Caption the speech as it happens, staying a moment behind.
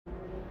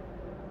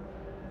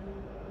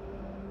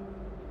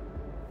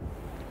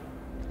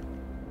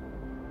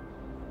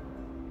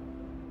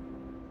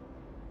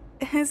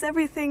Is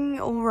everything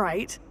all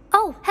right?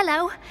 Oh,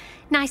 hello.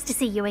 Nice to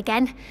see you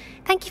again.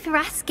 Thank you for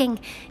asking.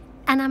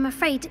 And I'm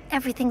afraid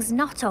everything's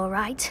not all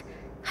right.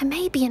 I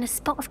may be in a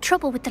spot of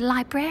trouble with the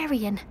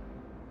librarian.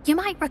 You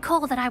might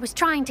recall that I was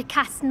trying to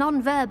cast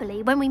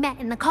non-verbally when we met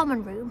in the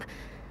common room.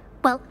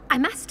 Well, I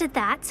mastered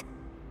that,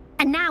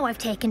 and now I've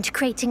taken to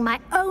creating my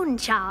own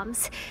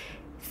charms.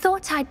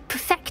 Thought I'd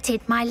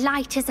perfected my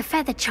light as a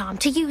feather charm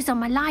to use on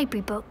my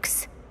library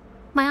books.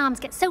 My arms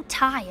get so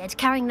tired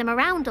carrying them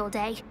around all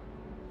day.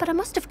 But I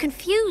must have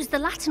confused the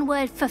Latin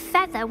word for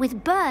feather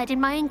with bird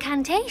in my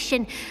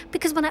incantation,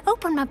 because when I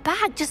opened my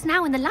bag just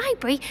now in the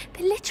library,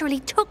 they literally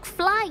took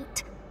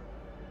flight.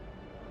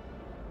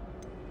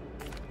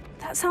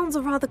 That sounds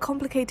a rather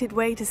complicated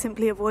way to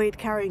simply avoid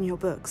carrying your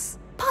books.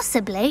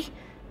 Possibly.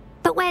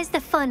 But where's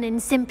the fun in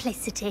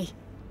simplicity?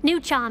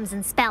 New charms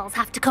and spells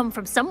have to come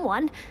from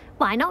someone.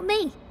 Why not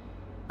me?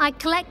 I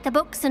collect the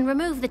books and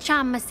remove the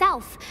charm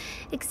myself,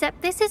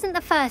 except this isn't the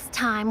first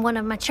time one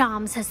of my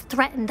charms has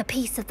threatened the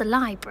peace of the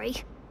library.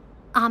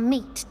 Our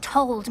meet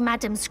told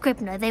Madame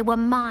Scribner they were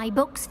my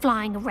books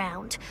flying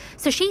around,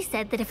 so she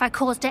said that if I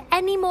caused her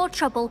any more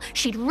trouble,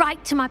 she'd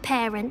write to my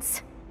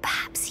parents.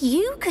 Perhaps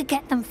you could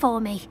get them for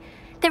me.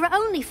 There are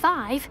only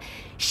 5.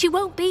 She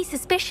won't be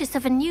suspicious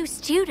of a new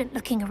student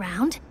looking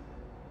around.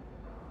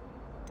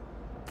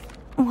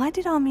 Why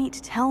did our meet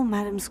tell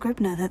Madame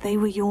Scribner that they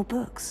were your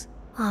books?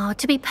 Oh,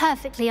 to be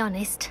perfectly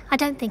honest, I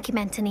don't think he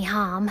meant any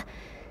harm.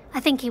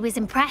 I think he was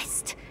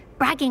impressed,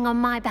 bragging on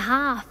my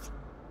behalf.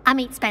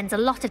 Amit spends a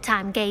lot of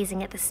time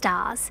gazing at the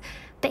stars,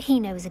 but he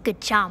knows a good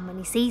charm when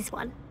he sees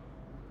one.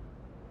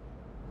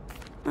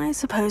 I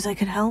suppose I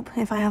could help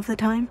if I have the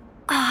time.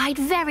 Oh, I'd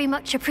very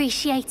much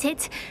appreciate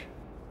it.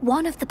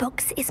 One of the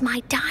books is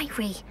my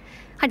diary.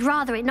 I'd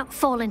rather it not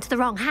fall into the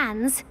wrong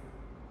hands.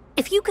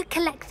 If you could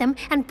collect them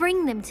and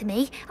bring them to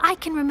me, I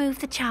can remove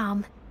the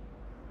charm.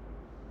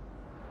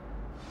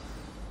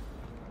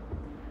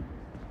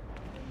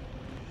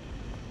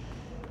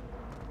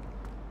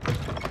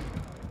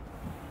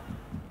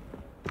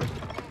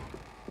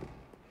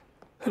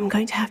 I'm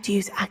going to have to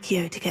use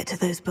Accio to get to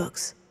those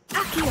books.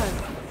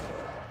 Accio!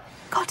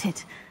 Got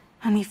it.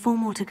 Only 4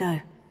 more to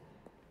go.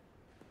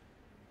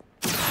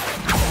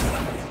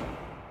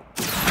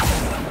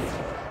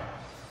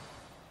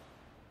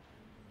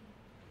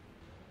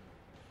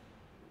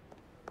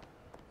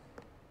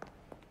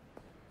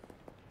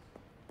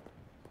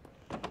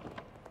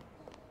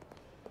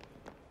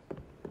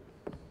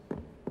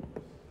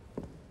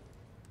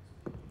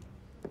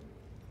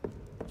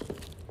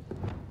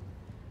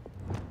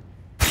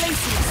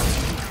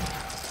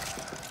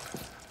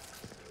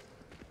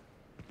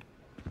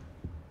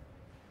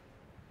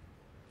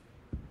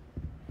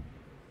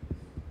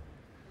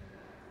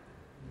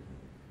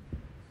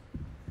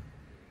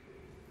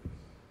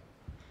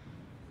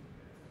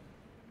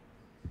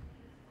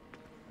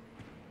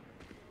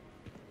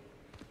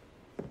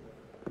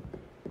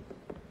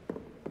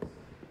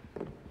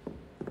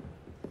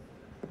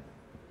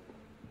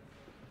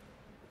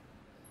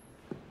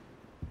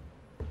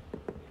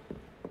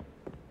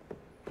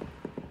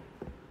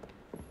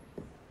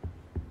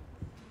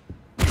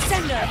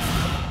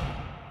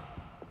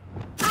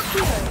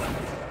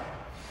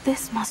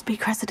 This must be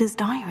Cressida's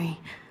diary.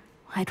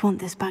 I'd want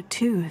this back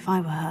too if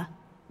I were her.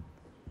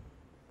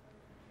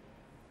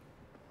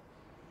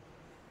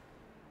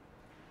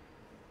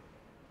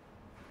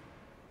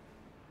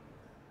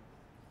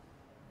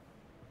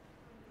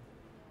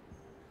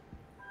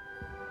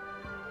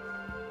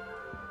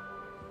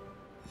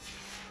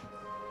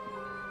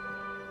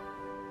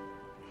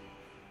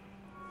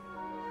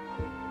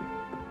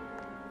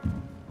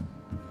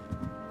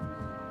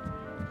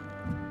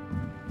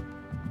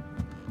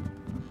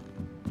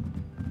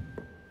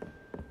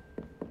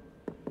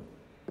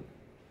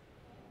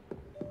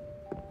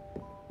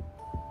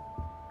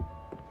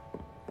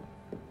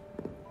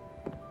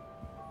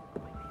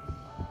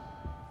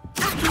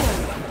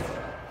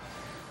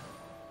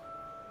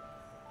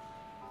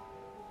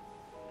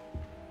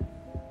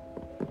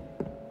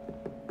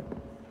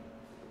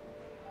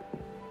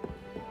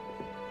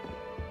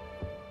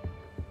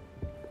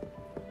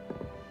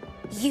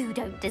 You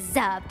don't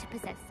deserve to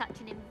possess such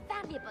an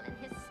invaluable and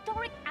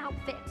historic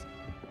outfit.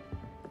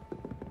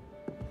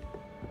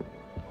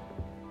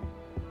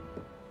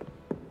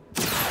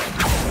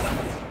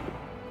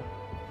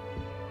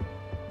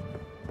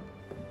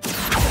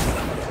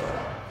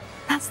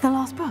 That's the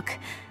last book.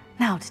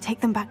 Now to take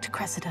them back to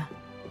Cressida.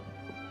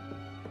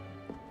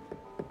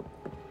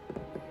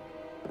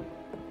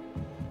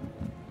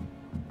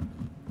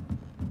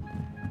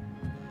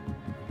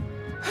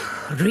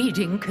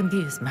 Reading can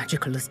be as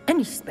magical as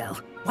any spell.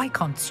 Why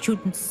can't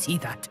students see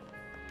that?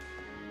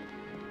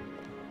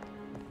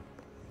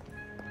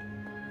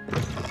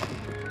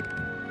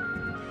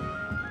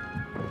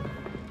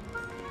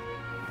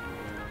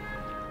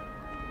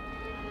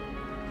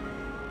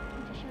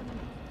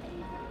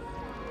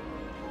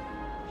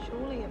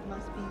 Surely it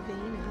must be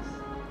Venus.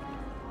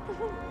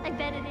 I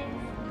bet it is.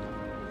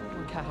 I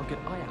don't care how good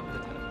I am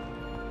with it.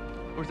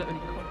 Or is it only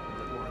confident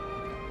that more?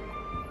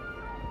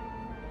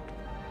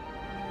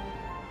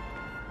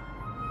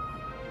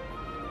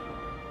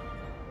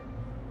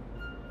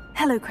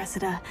 Hello,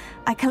 Cressida.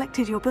 I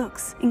collected your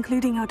books,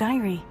 including your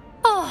diary.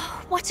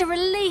 Oh, what a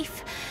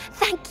relief.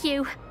 Thank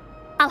you.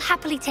 I'll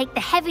happily take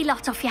the heavy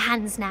lot off your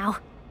hands now.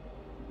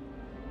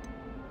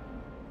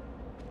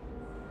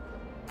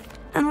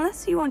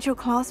 Unless you want your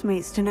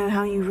classmates to know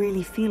how you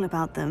really feel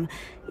about them,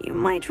 you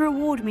might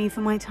reward me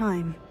for my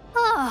time.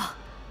 Oh,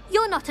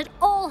 you're not at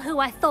all who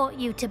I thought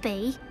you to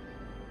be.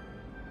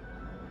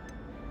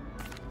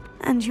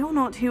 And you're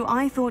not who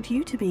I thought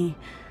you to be.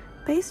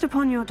 Based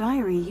upon your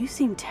diary, you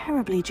seem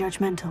terribly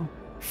judgmental.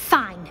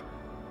 Fine.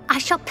 I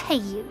shall pay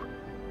you.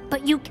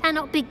 But you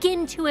cannot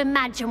begin to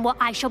imagine what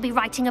I shall be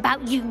writing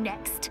about you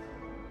next.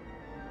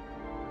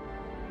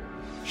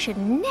 Should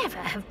never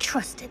have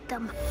trusted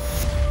them.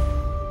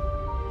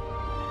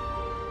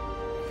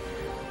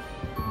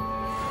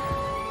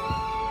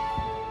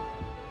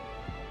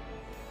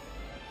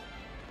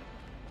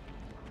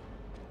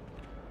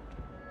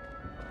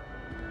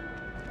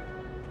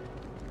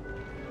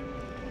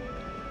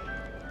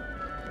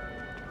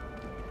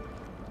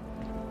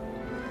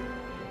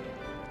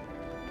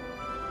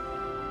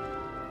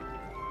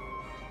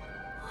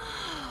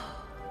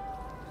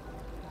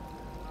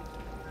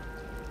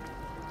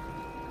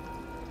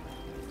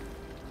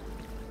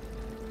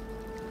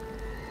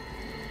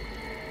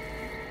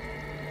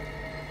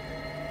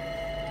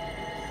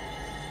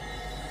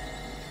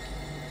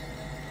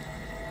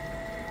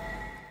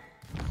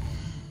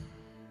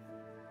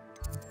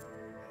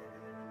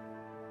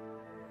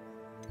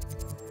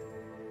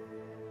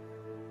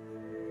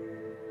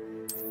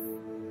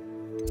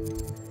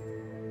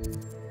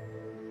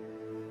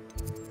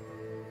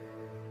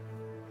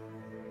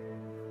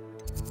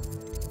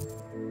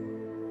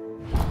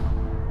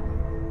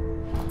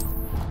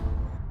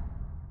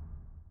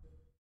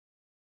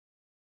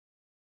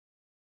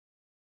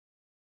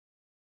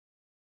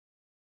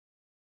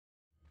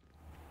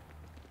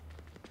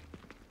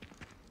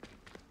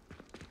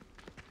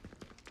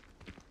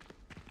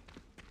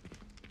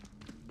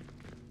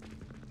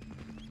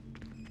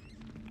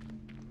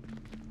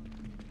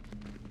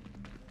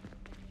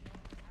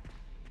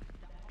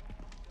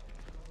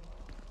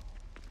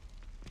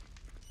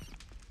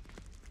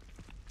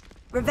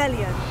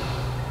 Revelio.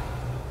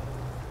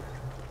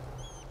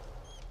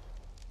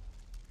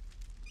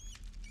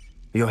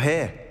 You're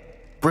here.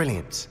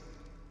 Brilliant.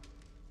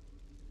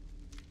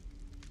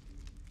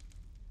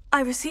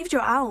 I received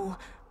your owl.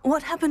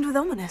 What happened with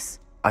Ominous?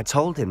 I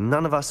told him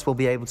none of us will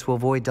be able to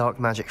avoid dark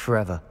magic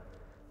forever.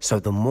 So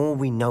the more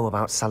we know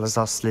about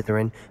Salazar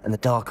Slytherin and the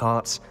dark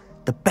arts,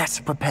 the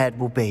better prepared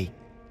we'll be.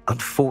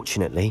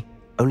 Unfortunately,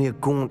 only a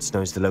Gaunt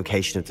knows the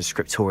location of the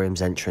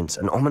Scriptorium's entrance,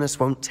 and Ominous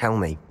won't tell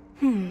me.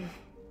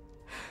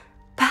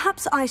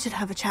 Perhaps I should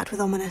have a chat with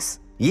Ominous.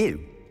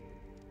 You?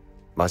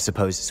 I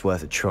suppose it's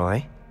worth a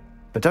try.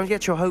 But don't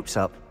get your hopes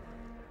up.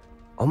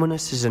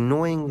 Ominous is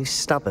annoyingly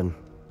stubborn.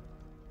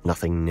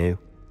 Nothing new.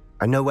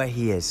 I know where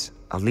he is.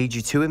 I'll lead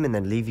you to him and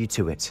then leave you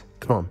to it.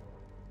 Come on.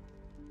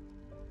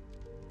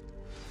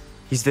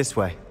 He's this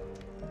way.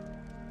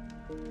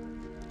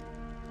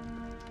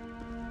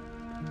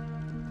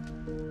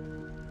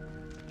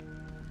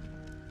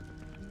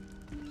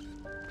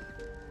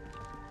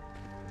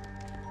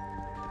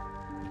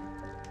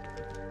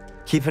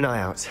 Keep an eye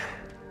out.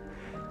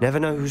 Never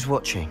know who's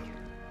watching.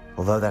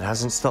 Although that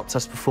hasn't stopped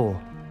us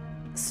before.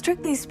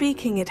 Strictly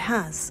speaking, it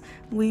has.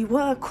 We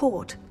were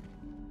caught.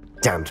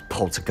 Damned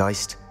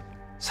poltergeist.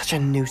 Such a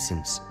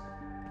nuisance.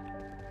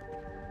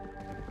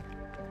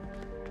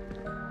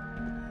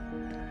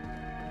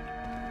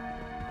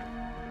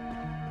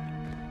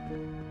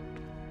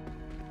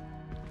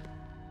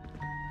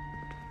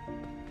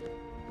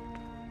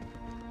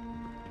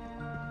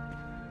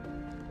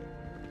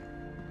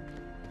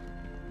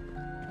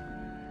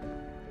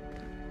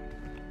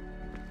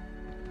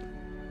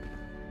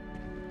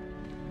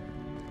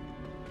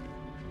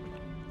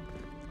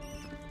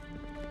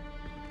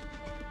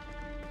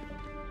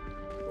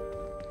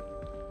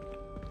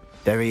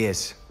 There he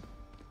is.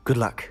 Good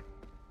luck.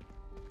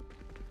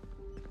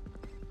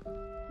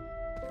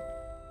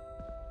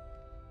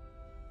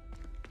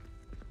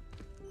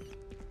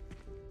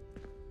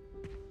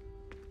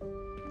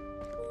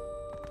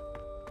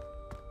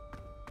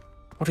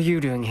 What are you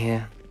doing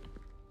here?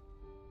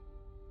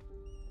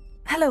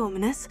 Hello,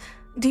 Ominous.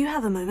 Do you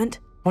have a moment?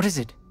 What is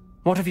it?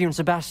 What have you and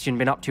Sebastian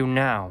been up to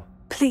now?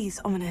 Please,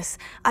 Ominous.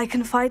 I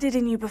confided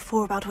in you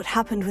before about what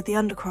happened with the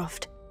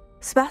Undercroft.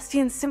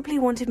 Sebastian simply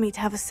wanted me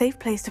to have a safe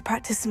place to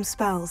practice some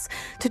spells,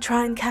 to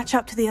try and catch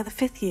up to the other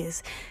fifth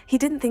years. He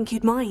didn't think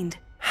you'd mind.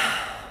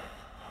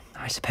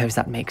 I suppose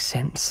that makes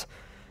sense.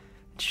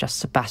 It's just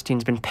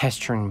Sebastian's been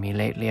pestering me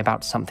lately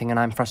about something and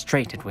I'm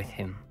frustrated with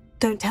him.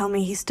 Don't tell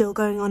me he's still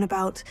going on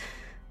about...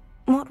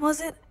 What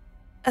was it?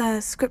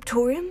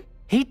 Scriptorium?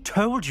 He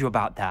told you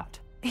about that?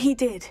 He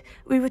did.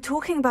 We were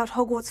talking about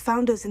Hogwarts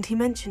founders and he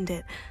mentioned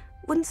it.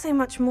 Wouldn't say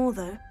much more,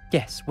 though.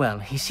 Yes, well,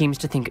 he seems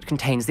to think it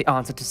contains the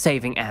answer to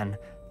saving Anne.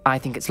 I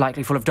think it's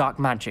likely full of dark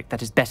magic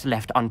that is better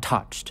left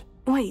untouched.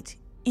 Wait,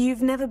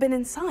 you've never been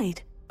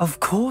inside?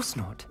 Of course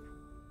not.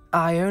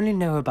 I only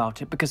know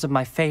about it because of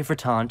my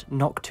favorite aunt,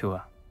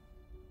 Noctua.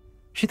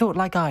 She thought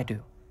like I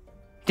do.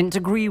 Didn't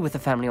agree with the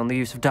family on the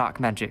use of dark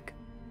magic.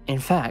 In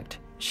fact,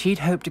 she'd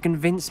hoped to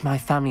convince my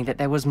family that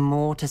there was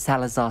more to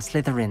Salazar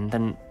Slytherin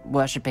than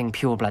worshipping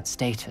pureblood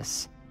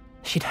status.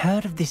 She'd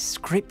heard of this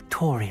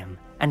scriptorium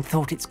and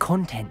thought its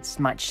contents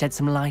might shed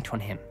some light on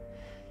him.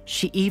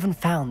 She even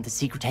found the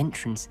secret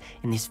entrance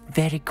in this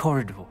very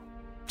corridor.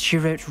 She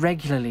wrote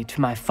regularly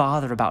to my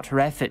father about her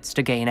efforts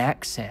to gain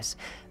access,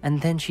 and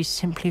then she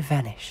simply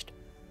vanished.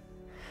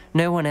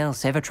 No one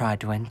else ever tried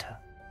to enter.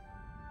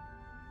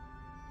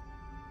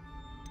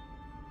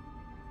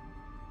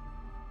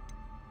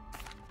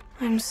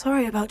 I'm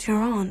sorry about your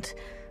aunt.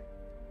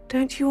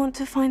 Don't you want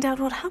to find out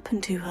what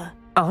happened to her?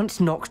 Aunt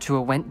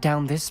Noctua went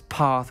down this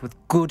path with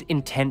good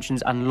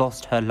intentions and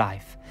lost her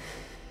life.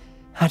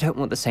 I don't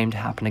want the same to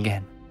happen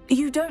again.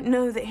 You don't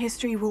know that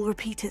history will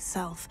repeat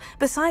itself.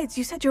 Besides,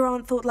 you said your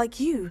aunt thought like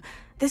you.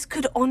 This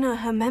could honor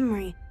her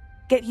memory.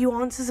 Get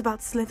you answers about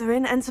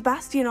Slytherin, and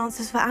Sebastian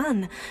answers for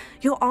Anne.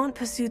 Your aunt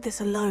pursued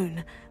this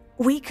alone.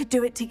 We could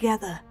do it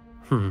together.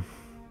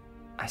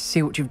 I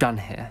see what you've done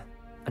here,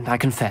 and I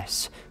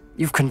confess,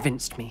 you've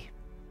convinced me.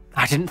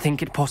 I didn't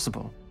think it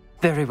possible.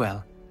 Very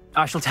well.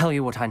 I shall tell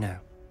you what I know.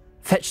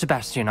 Fetch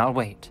Sebastian, I'll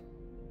wait.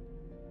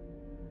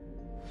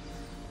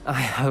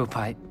 I hope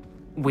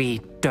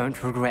we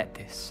don't regret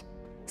this.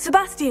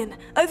 Sebastian,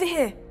 over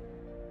here!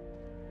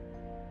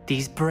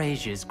 These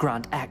braziers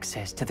grant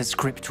access to the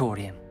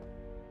scriptorium.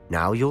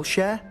 Now you'll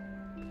share?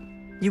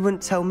 You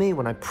wouldn't tell me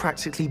when I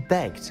practically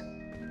begged.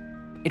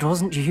 It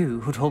wasn't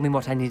you who told me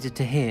what I needed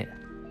to hear.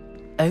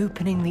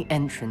 Opening the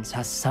entrance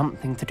has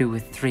something to do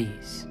with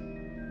threes.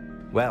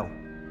 Well,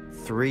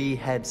 3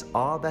 heads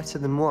are better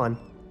than 1.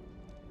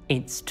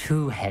 Its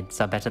 2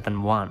 heads are better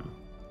than 1.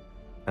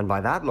 And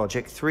by that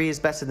logic, 3 is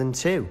better than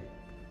 2.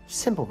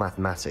 Simple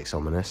mathematics,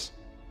 Ominous.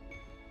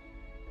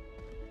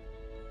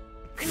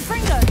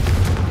 Confringo!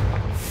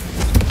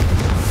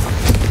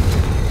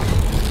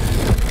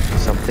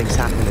 Something's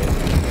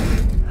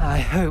happening. I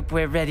hope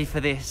we're ready for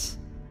this.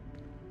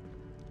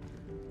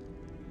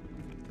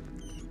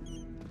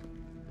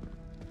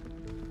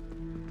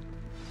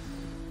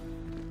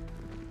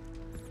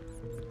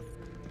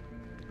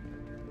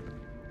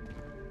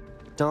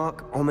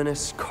 Dark,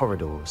 ominous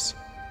corridors.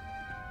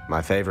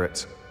 My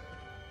favorite.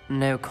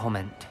 No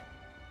comment.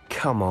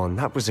 Come on,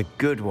 that was a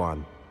good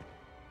one.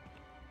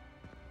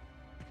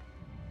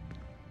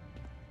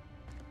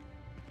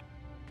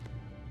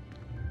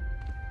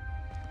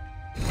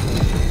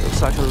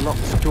 Looks like a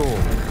locked door.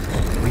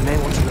 We may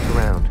want to look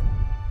around.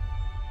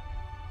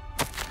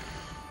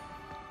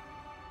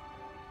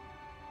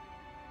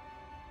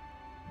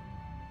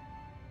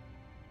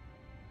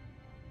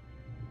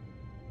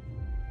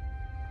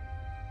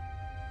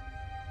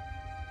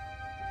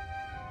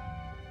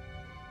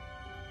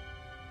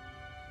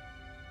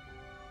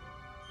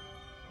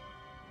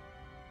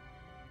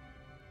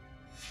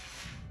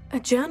 A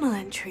journal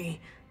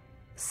entry,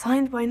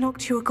 signed by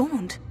Noctua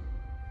Gaunt.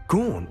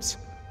 Gaunt?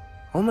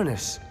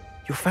 Ominous,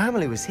 your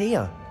family was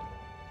here.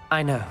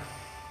 I know.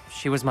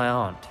 She was my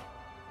aunt.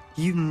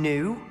 You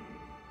knew?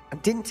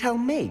 And didn't tell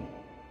me?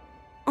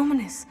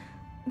 Ominous,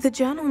 the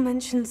journal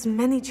mentions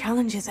many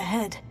challenges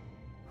ahead.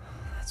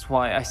 That's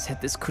why I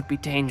said this could be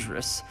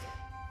dangerous.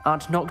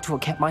 Aunt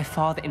Noctua kept my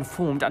father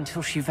informed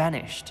until she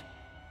vanished.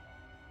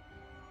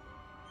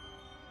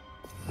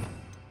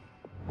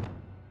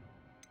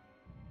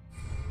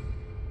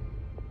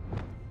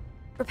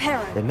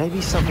 Prepare it. There may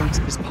be something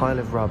to this pile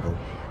of rubble.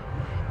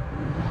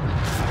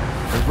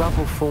 The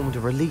rubble formed a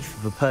relief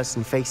of a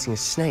person facing a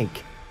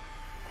snake.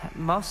 That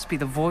must be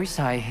the voice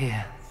I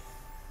hear.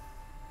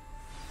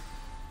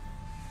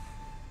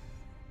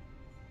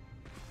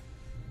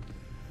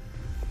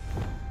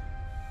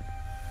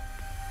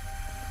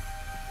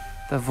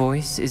 The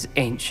voice is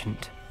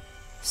ancient,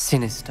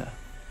 sinister.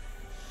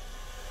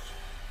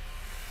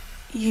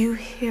 You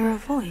hear a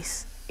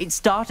voice? It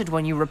started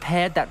when you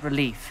repaired that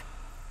relief.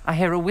 I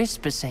hear a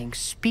whisper saying,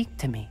 "Speak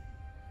to me."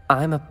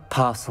 I'm a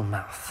parcel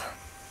mouth.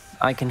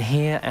 I can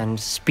hear and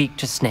speak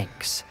to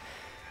snakes.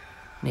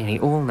 Nearly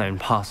all known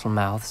parcel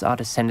mouths are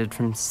descended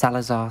from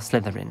Salazar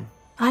Slytherin.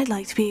 I'd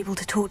like to be able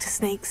to talk to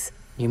snakes.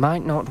 You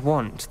might not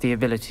want the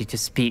ability to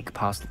speak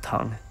parcel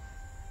tongue.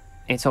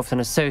 It's often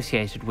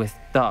associated with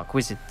dark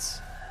wizards.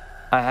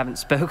 I haven't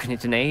spoken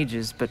it in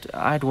ages, but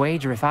I'd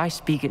wager if I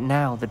speak it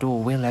now, the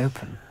door will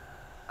open.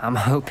 I'm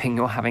hoping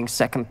you're having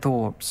second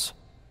thoughts.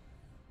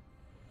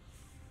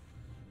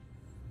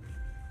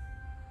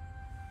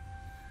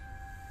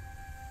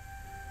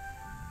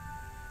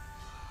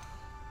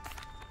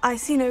 I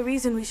see no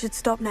reason we should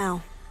stop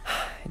now.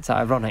 It's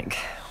ironic.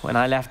 When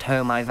I left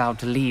home, I vowed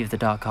to leave the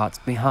dark arts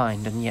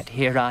behind, and yet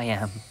here I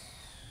am.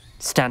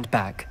 Stand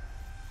back.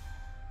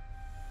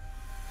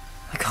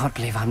 I can't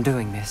believe I'm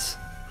doing this.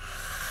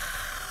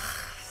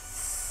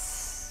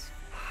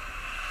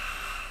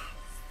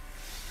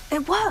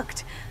 It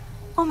worked!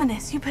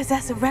 Ominous, you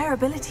possess a rare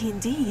ability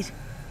indeed.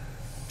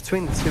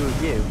 Between the two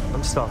of you,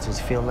 I'm starting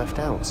to feel left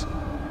out.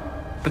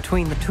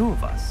 Between the two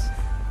of us?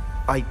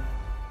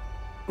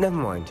 Never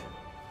mind.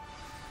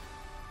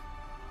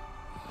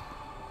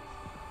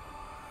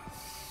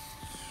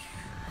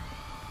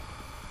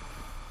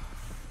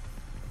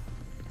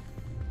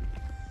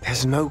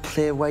 There's no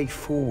clear way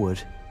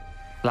forward.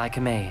 Like a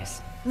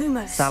maze.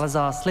 Lumos.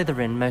 Salazar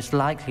Slytherin most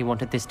likely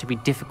wanted this to be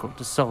difficult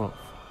to solve.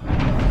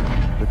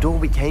 The door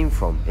we came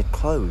from, it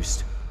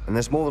closed. And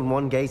there's more than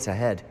one gate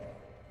ahead.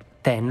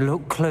 Then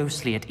look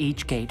closely at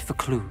each gate for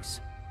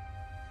clues.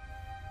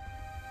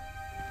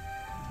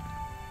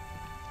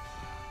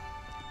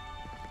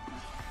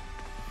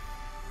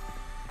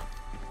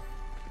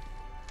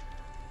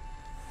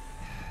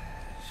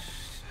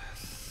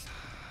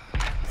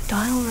 The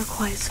dial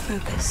requires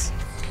focus.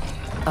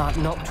 Aunt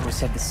Noctua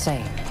said the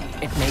same.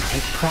 It may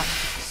take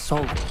practice to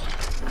solve it.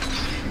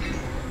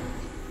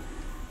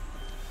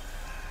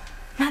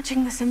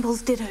 Matching the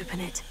symbols did open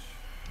it.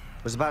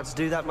 Was about to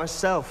do that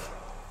myself,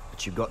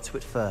 but you got to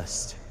it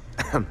first.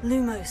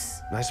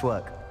 Lumos. Nice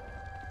work.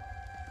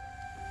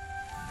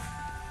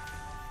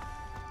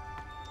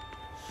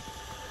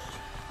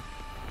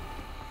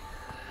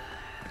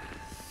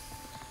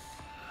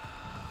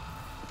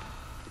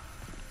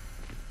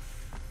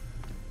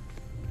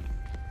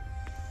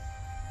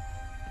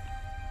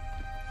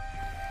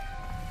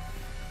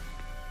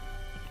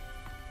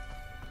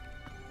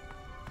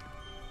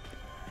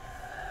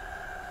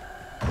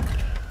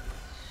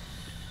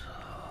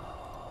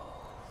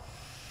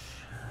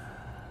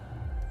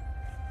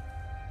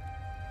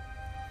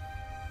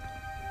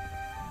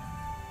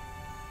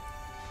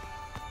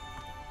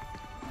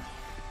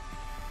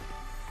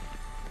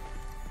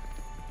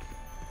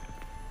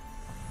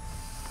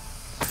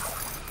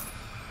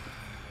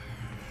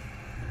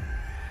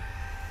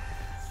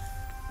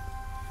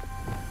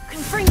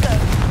 Confringo.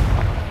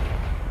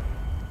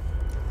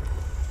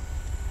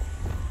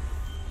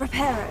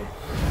 Reparo.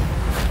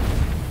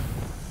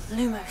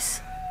 Lumos.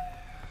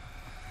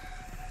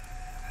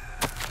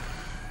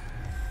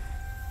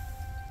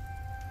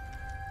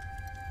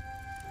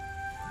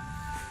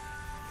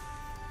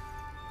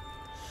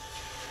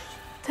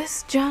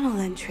 This journal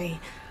entry,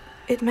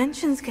 it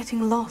mentions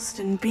getting lost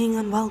and being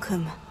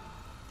unwelcome.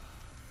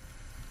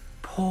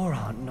 Poor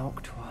Aunt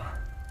Noctua.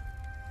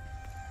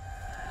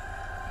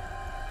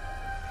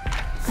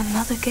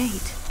 Another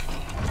gate.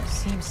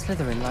 Seems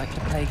Slytherin like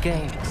to play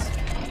games.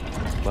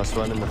 Must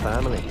run in the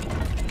family.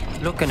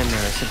 Look in a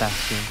mirror,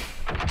 Sebastian.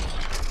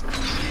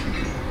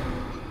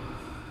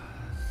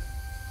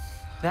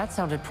 That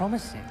sounded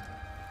promising.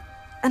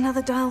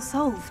 Another dial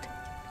solved.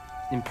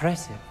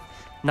 Impressive.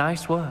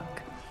 Nice work.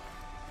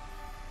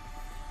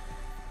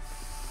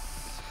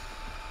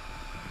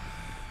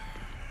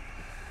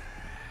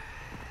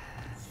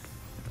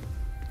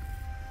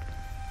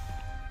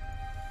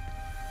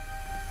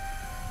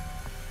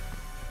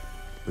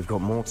 We've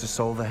got more to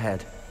solve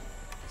ahead.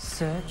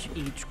 Search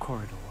each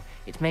corridor.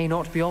 It may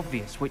not be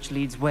obvious which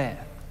leads where.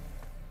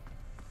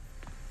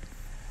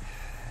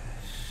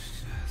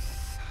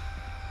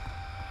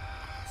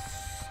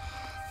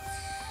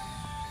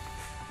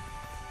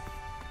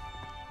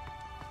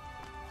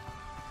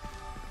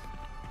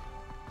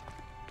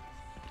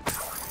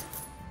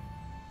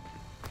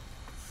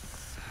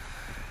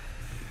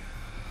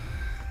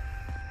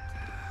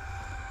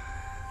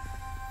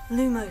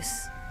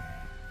 Lumos.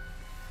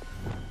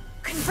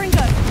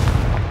 Confringo!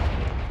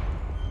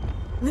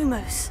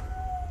 Lumos.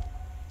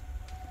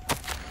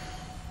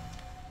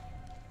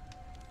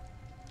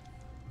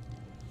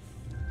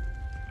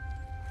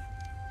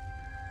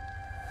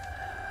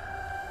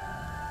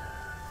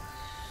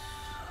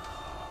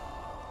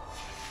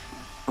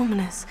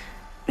 Ominous.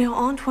 Your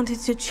aunt wanted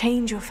to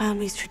change your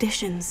family's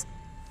traditions.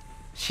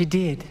 She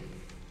did,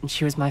 and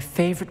she was my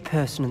favorite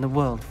person in the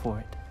world for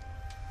it.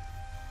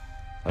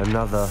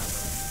 Another,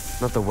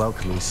 not the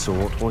welcoming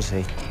sort, was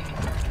he?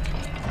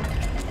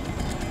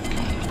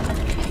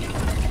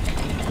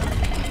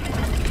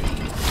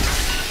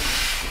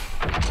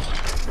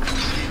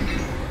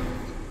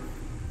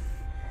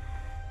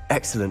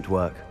 Excellent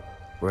work.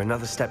 We're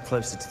another step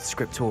closer to the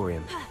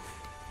scriptorium.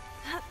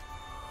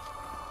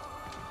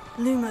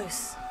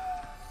 Lumos.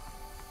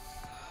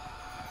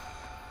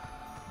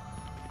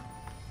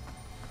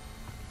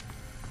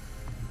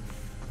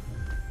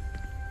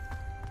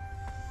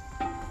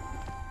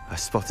 I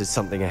spotted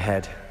something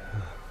ahead.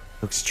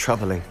 Looks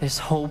troubling. This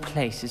whole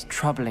place is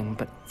troubling,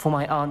 but for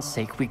my aunt's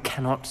sake, we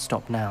cannot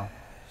stop now.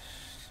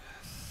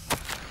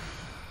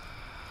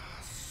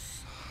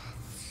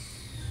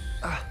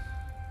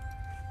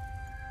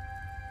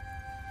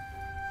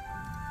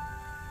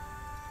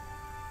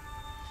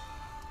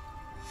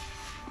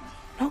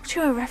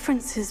 Noctua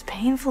references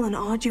painful and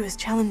arduous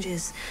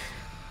challenges,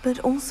 but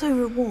also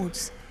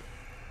rewards.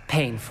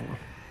 Painful.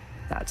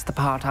 That's the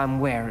part I'm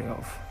wary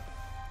of.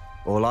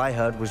 All I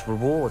heard was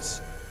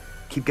rewards.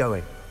 Keep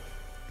going.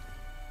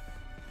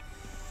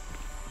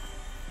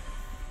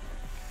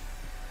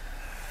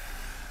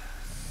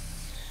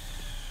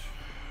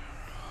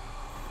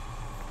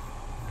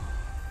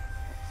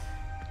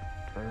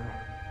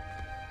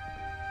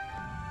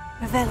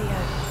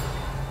 Revelio.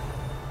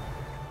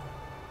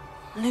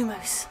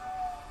 Lumos.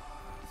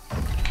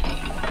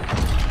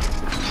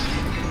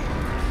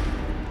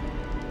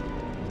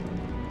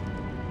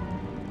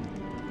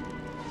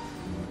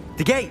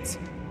 The gate!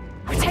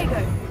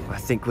 Protego. I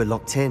think we're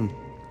locked in.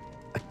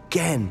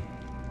 again.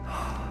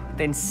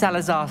 Then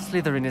Salazar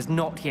Slytherin is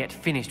not yet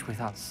finished with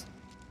us.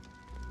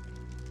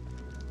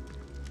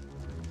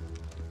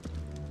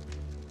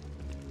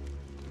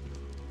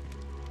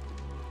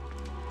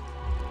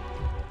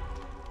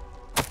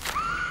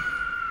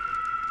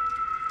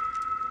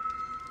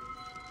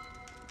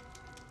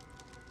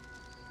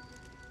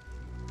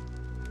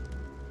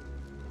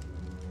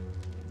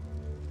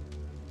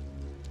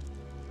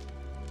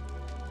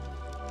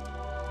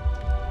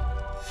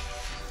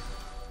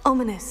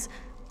 Ominous.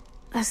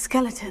 A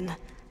skeleton.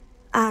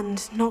 And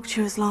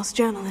Noctua's last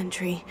journal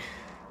entry.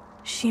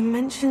 She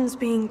mentions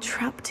being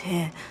trapped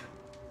here,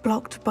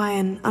 blocked by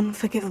an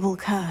unforgivable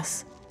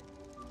curse.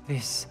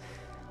 This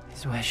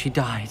is where she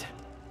died.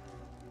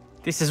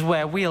 This is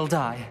where we'll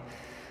die.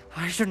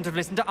 I shouldn't have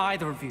listened to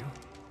either of you.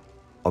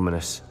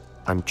 Ominous,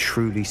 I'm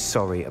truly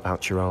sorry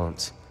about your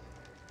aunt.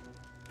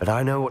 But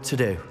I know what to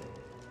do.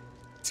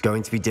 It's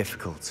going to be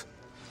difficult.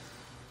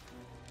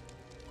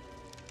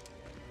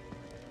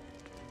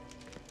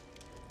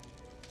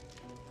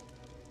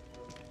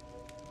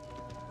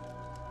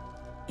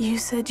 You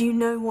said you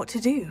know what to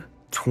do.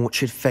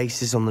 Tortured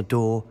faces on the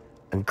door,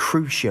 and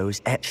Crucio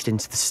is etched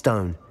into the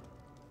stone.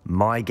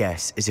 My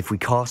guess is if we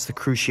cast the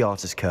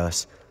Cruciatus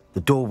curse, the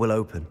door will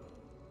open.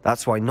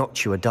 That's why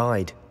Noctua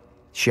died.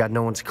 She had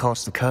no one to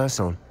cast the curse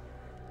on.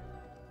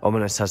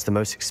 Ominous has the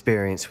most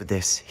experience with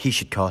this. He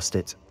should cast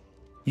it.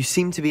 You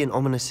seem to be in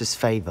Ominous's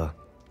favor.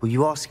 Will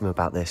you ask him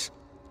about this?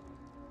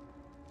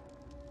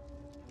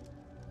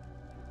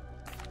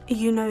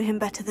 You know him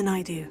better than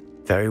I do.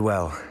 Very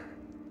well.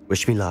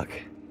 Wish me luck.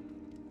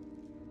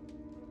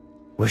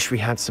 Wish we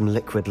had some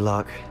liquid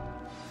luck.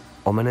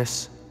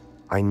 Ominous,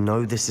 I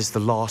know this is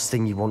the last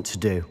thing you want to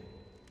do.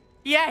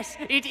 Yes,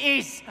 it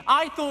is.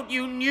 I thought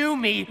you knew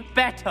me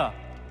better.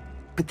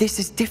 But this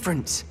is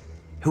different.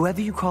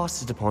 Whoever you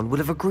cast it upon would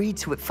have agreed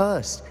to it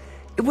first.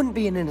 It wouldn't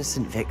be an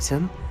innocent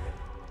victim.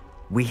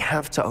 We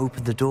have to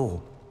open the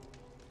door.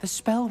 The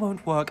spell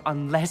won't work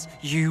unless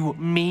you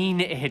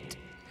mean it.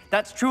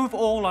 That's true of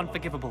all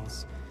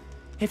unforgivables.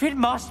 If it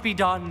must be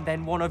done,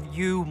 then one of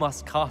you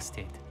must cast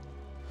it.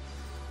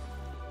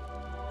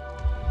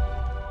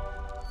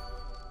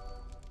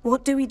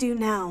 What do we do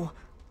now?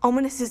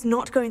 Ominous is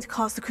not going to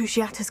cast the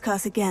Cruciatus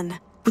curse again.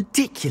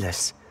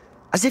 Ridiculous.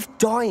 As if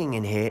dying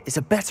in here is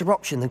a better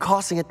option than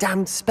casting a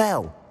damned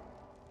spell.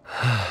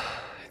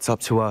 It's up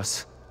to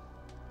us.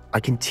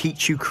 I can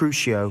teach you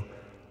Crucio,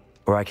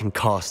 or I can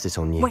cast it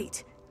on you.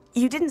 Wait,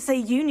 you didn't say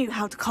you knew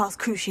how to cast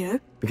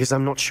Crucio? Because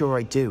I'm not sure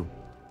I do.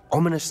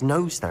 Ominous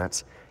knows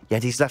that,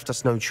 yet he's left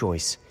us no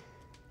choice.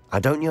 I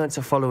don't yearn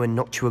to follow in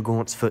Noctua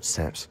Gaunt's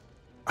footsteps.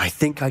 I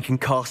think I can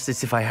cast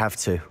it if I have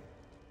to.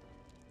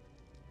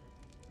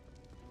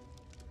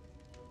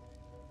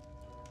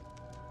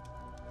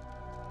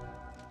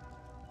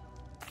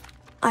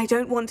 I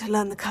don't want to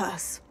learn the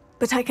curse,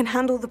 but I can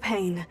handle the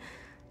pain.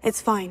 It's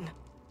fine.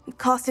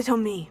 Cast it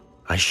on me.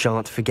 I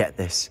shan't forget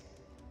this.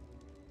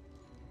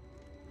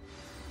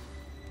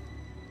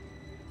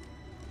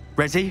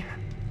 Ready?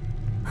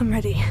 I'm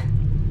ready.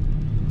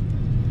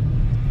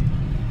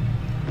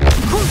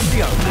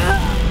 Crucio!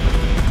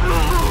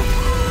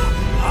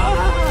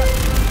 Are you all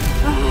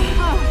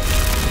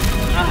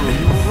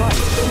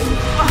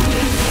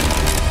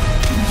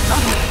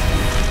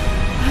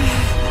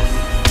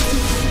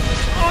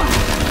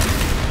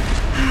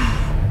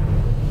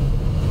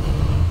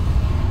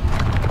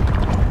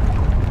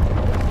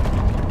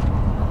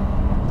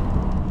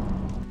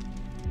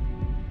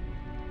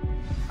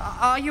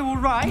Are you all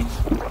right?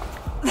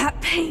 That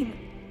pain.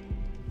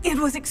 It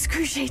was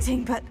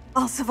excruciating, but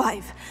I'll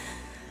survive.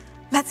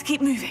 Let's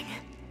keep moving.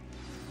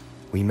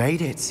 We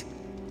made it.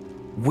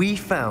 We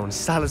found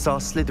Salazar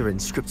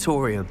Slytherin's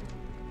scriptorium.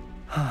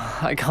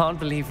 I can't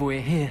believe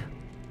we're here.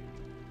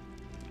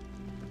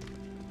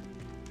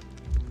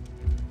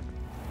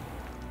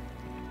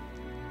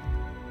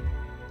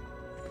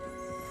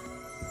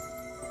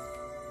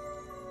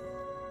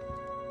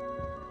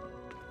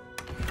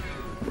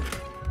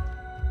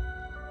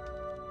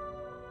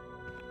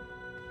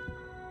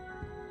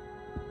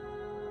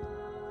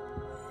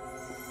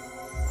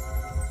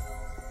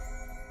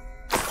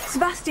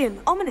 Sebastian,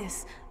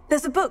 Ominous,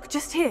 there's a book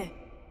just here.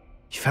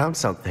 You found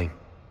something.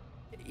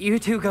 You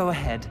two go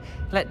ahead.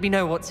 Let me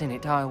know what's in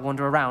it. I'll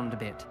wander around a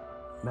bit.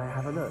 May I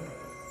have a look?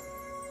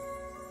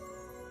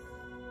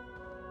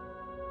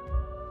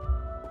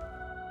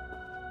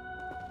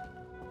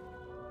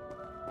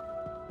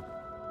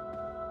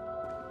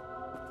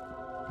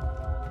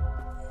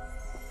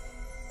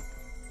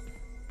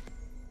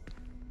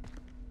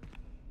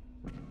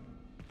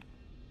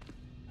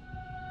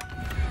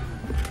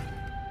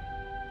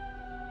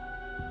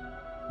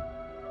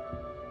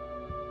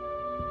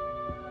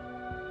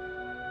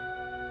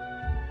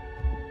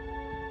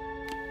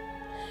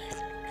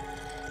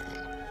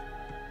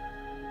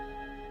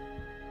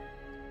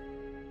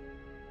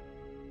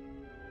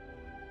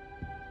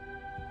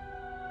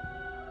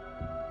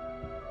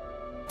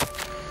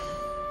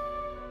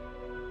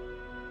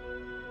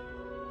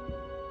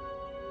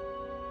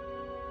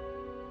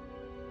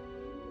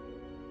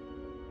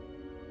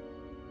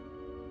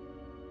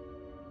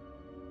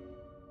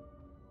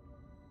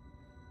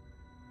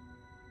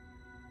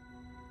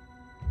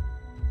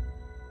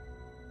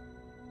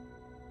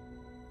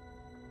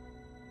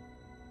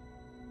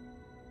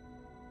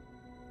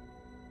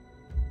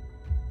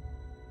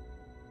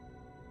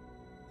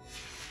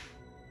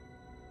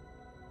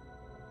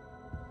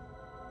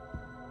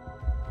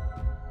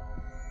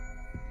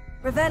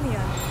 Revelio.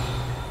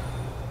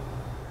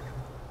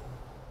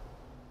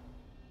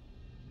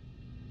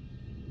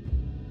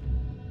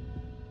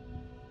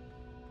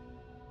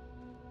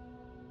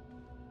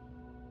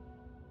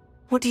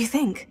 What do you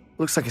think?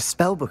 Looks like a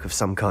spellbook of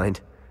some kind.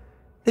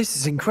 This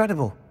is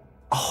incredible.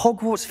 A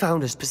Hogwarts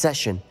founder's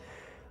possession.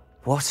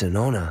 What an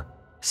honor.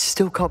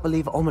 Still can't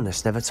believe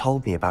Ominous never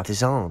told me about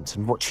his aunt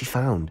and what she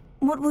found.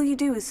 What will you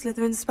do with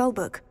Slytherin's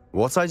spellbook?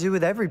 What I do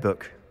with every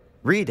book.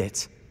 Read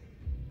it.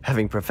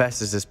 Having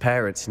professors as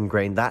parents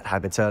ingrained that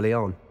habit early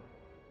on.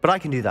 But I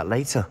can do that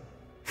later.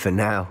 For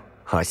now,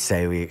 I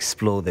say we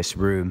explore this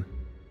room.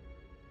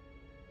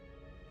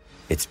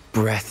 It's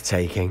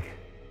breathtaking.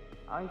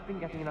 I've been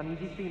getting an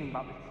uneasy feeling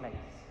about this place.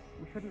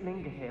 We shouldn't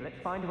linger here. Let's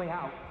find a way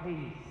out,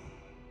 please.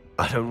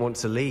 I don't want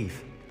to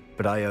leave,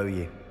 but I owe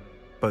you.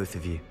 Both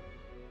of you.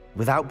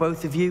 Without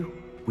both of you,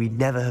 we'd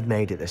never have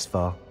made it this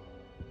far.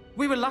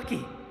 We were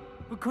lucky.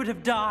 We could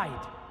have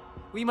died.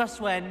 We must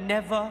swear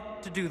never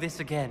to do this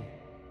again.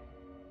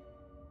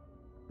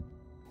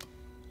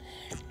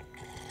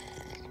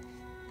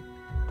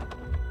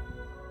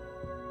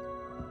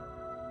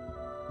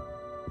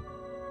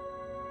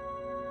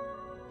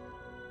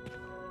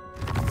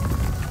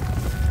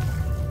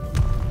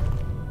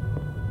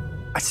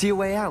 I see a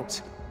way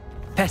out.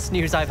 Best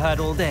news I've heard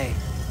all day.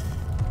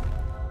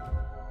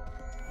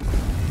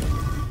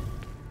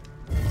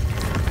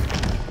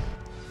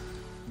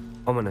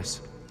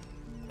 Ominous.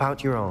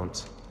 About your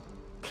aunt.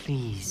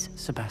 Please,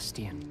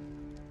 Sebastian.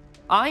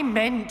 I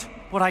meant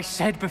what I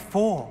said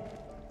before.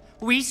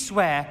 We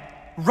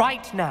swear,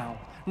 right now,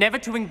 never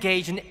to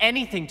engage in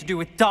anything to do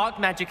with dark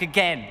magic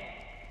again.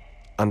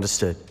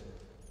 Understood.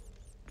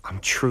 I'm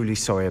truly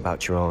sorry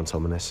about your aunt,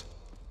 Ominous.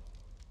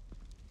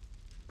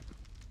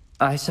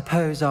 I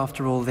suppose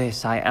after all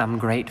this, I am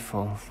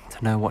grateful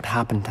to know what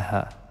happened to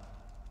her.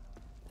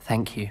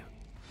 Thank you.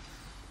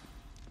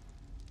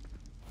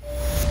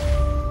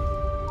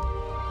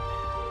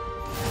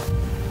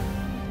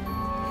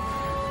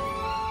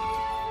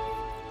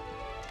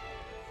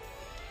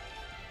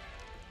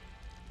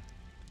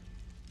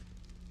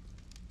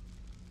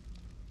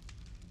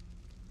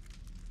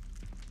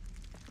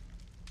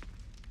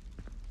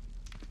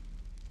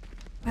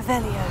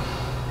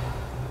 Revelio.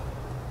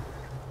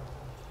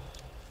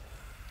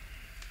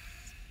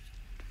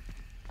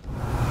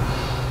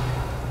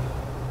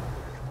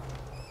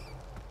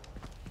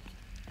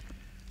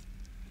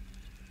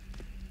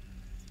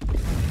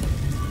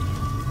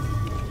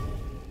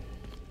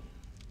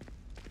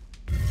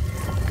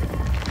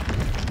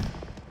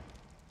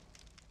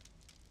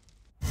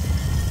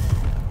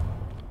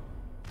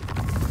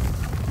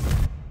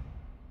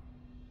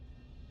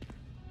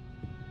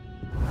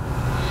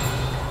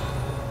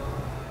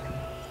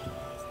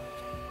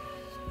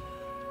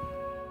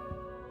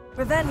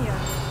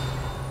 Revelio.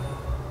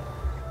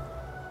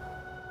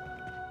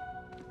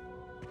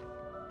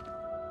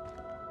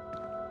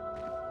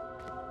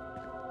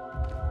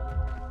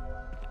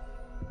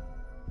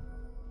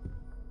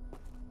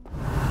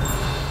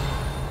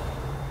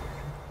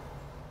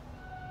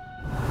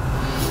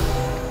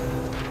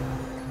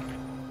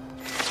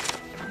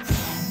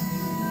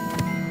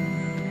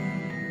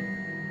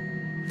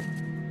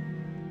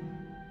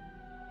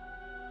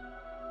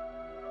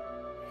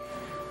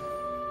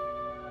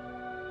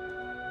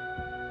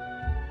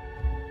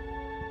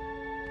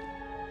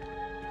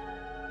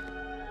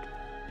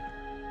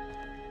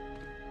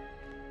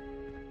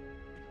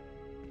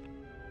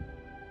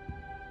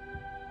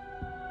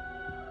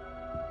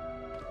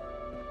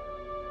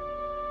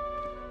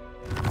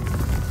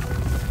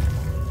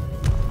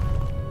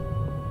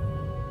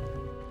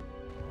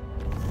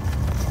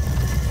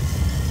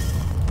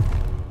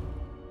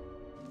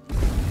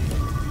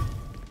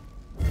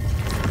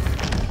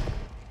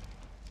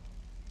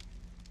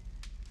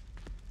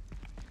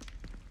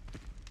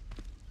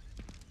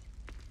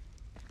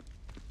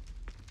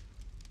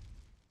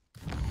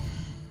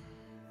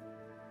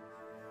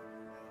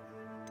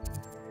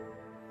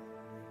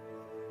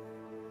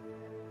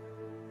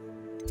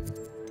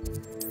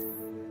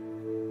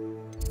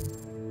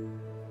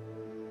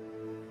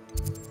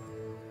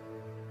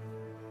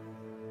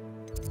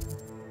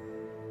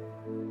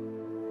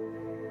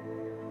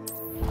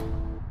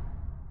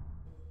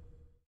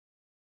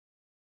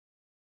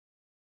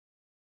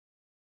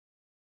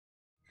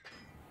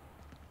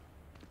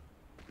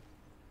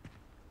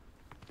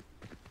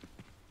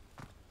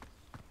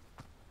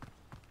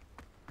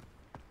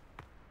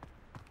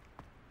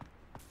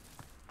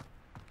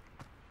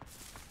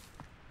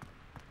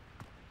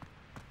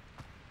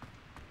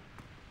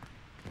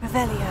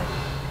 Revelio.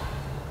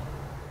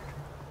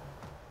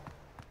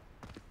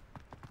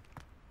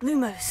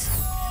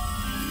 Lumos.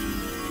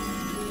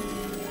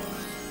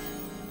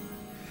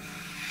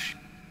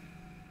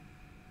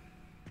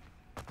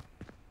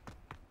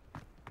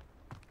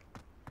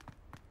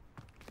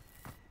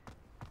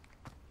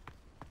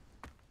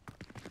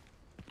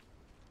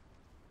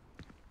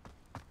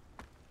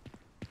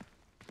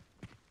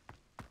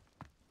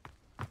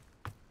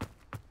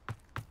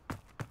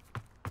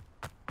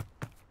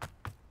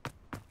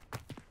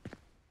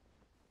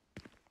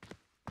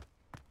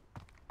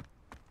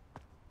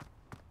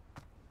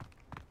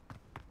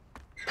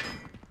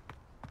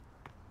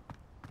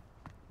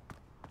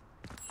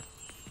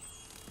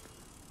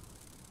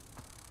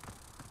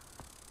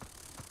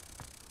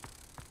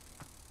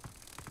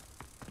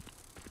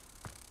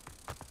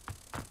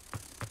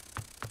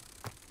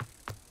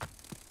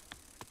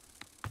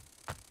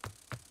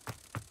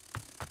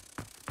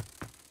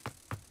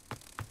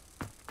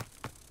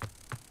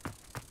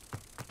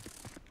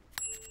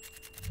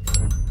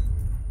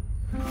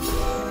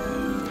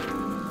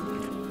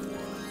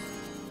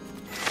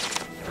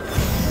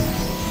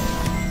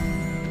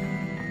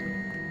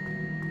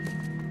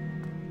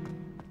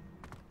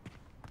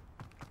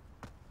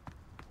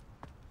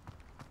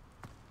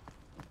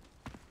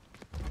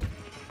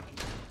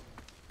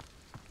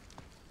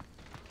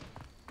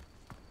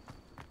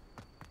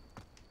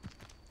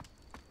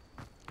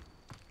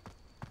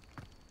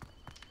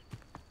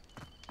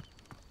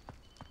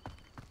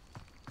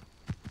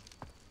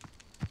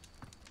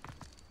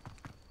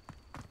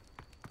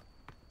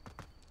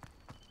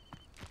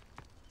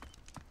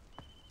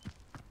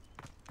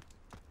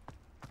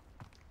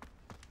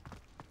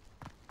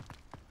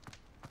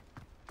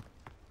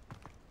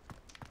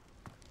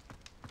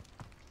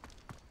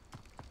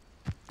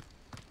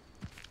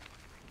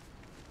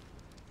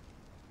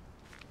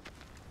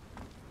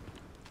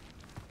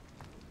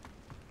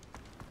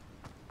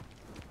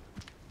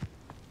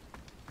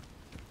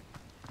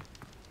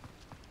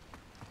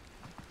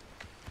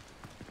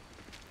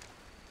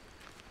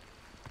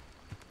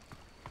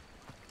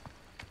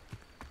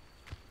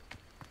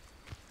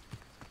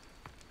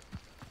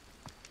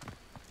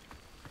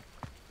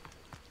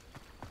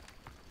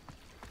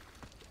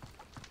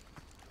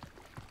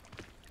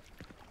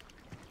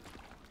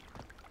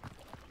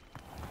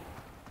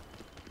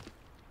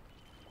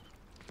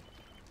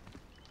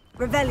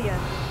 Revelio.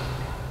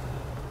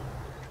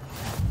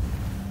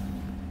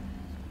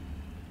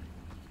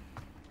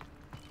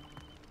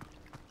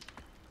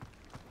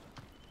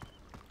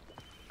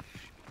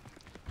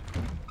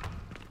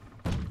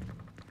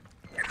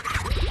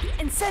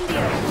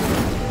 Incendio.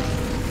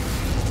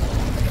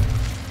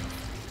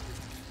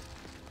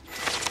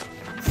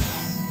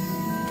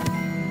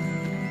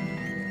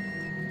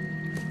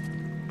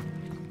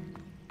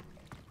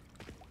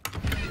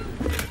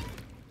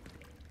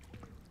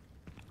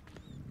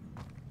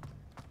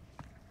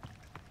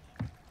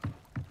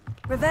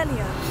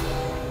 Revelio.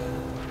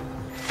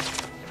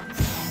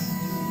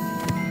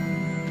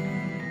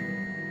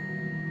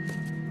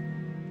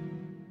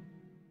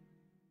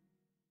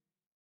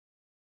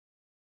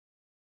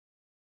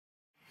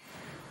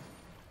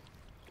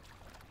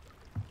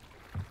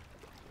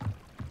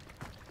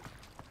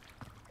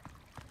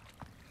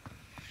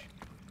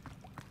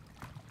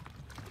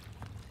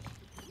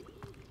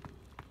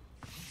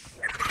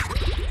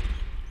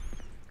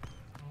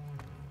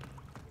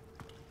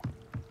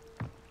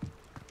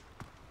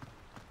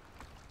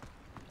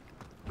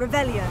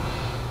 Revelio.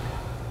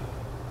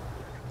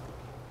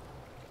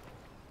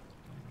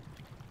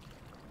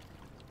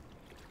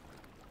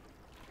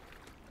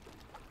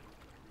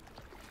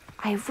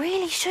 I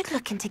really should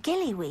look into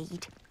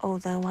gillyweed,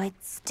 although I'd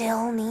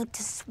still need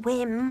to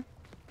swim.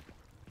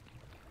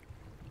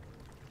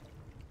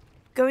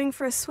 Going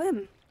for a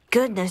swim?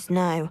 Goodness,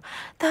 no.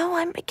 Though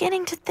I'm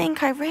beginning to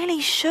think I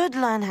really should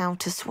learn how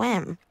to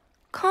swim.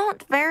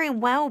 Can't very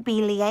well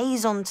be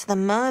liaison to the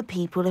mer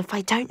people if I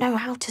don't know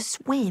how to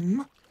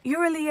swim.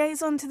 You're a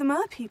liaison to the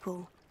mer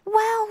people.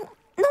 Well,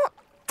 not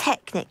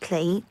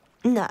technically,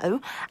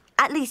 no.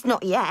 At least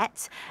not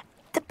yet.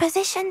 The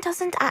position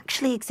doesn't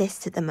actually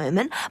exist at the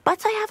moment,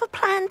 but I have a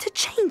plan to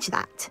change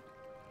that.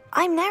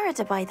 I'm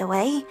Nerida, by the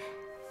way.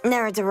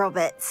 Nerida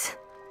Roberts.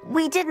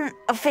 We didn't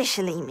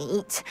officially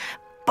meet,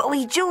 but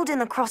we duelled in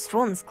the Crossed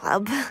Swans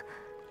Club.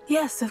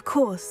 Yes, of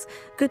course.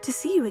 Good to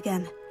see you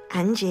again.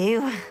 And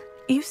you.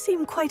 You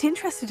seem quite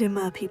interested in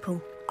mer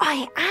people.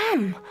 I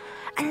am.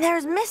 And they're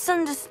as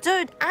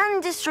misunderstood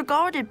and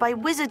disregarded by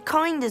wizard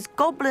kind as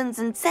goblins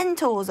and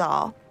centaurs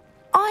are.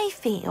 I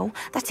feel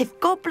that if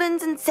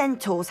goblins and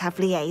centaurs have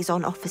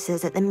liaison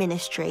officers at the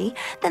ministry,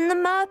 then the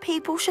mer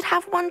people should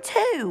have one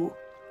too.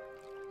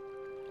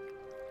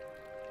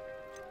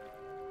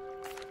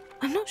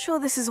 I'm not sure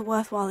this is a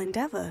worthwhile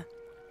endeavour.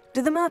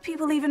 Do the mer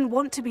people even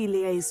want to be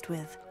liaised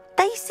with?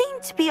 They seem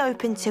to be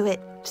open to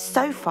it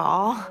so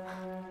far.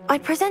 I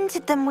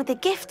presented them with a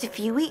gift a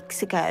few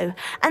weeks ago,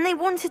 and they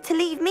wanted to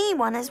leave me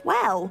one as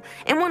well,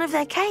 in one of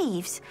their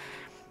caves.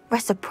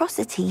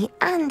 Reciprocity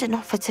and an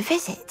offer to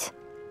visit.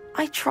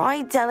 I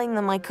tried telling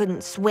them I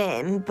couldn't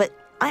swim, but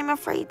I'm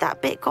afraid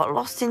that bit got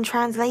lost in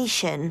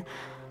translation.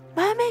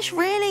 Mermish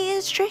really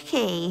is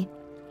tricky.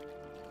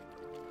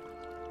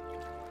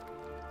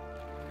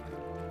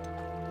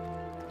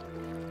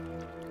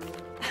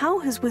 How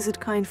has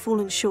wizardkind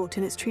fallen short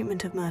in its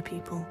treatment of mer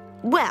people?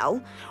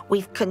 Well,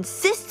 we've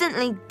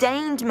consistently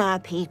deemed mer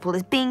people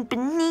as being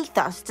beneath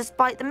us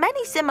despite the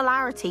many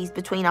similarities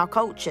between our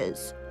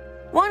cultures.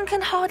 One can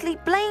hardly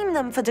blame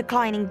them for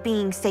declining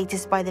being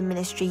status by the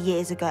ministry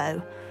years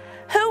ago.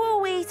 Who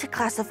are we to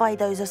classify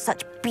those of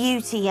such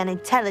beauty and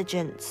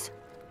intelligence?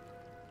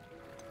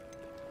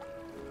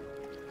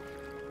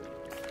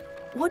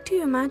 What do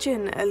you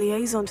imagine a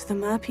liaison to the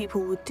mer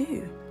people would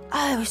do?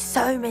 Oh,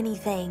 so many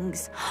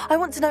things. I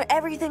want to know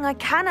everything I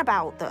can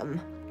about them.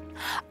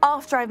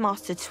 After I've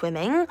mastered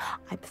swimming,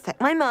 I perfect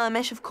my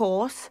mermish, of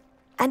course,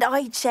 and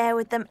I'd share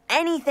with them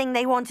anything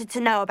they wanted to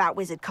know about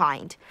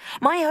wizardkind.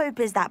 My hope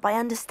is that by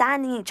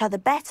understanding each other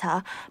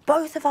better,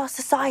 both of our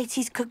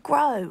societies could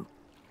grow.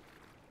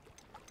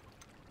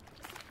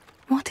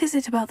 What is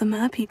it about the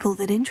mer people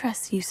that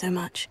interests you so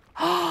much?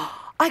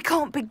 I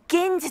can't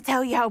begin to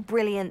tell you how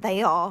brilliant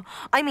they are.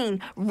 I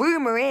mean,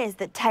 rumour is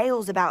that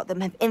tales about them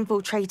have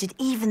infiltrated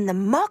even the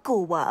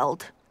Muggle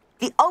world.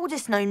 The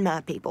oldest known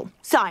mer people,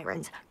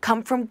 sirens,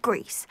 come from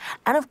Greece.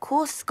 And of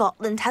course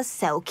Scotland has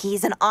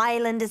Selkies and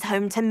Ireland is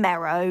home to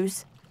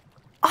Merrows.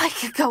 I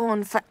could go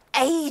on for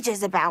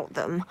ages about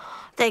them.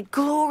 Their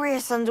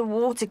glorious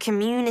underwater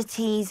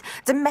communities,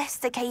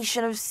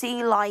 domestication of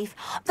sea life,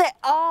 their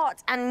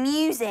art and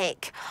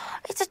music.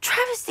 It's a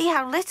travesty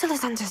how little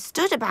is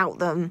understood about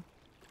them.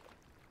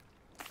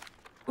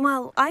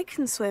 Well, I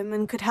can swim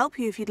and could help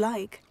you if you'd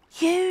like.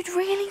 You'd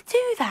really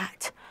do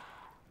that?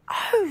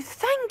 Oh,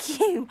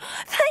 thank you!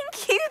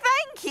 Thank you,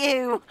 thank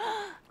you!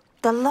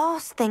 The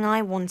last thing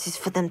I want is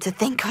for them to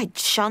think I'd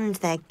shunned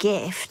their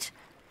gift.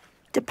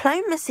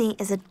 Diplomacy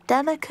is a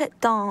delicate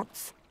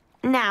dance.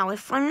 Now,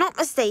 if I'm not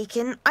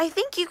mistaken, I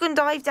think you can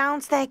dive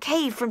down to their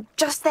cave from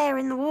just there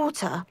in the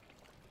water.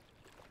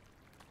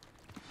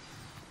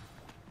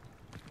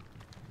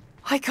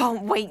 I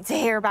can't wait to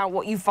hear about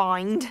what you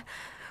find.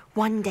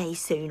 One day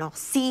soon, I'll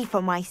see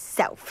for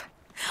myself.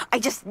 I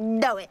just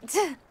know it.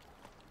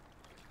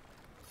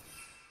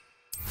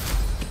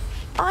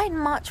 I'd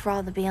much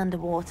rather be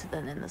underwater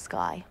than in the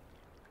sky.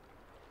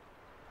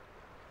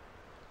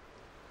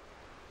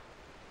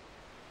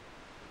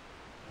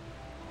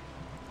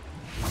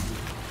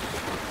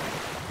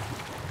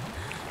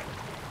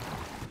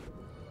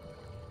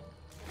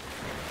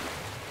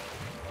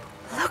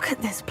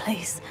 this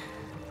place.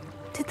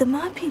 Did the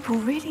Mer people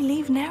really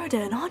leave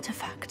Nerida an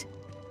artifact?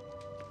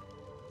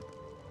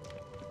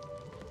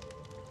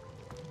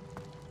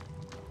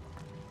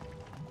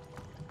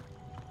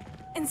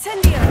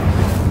 Incendio!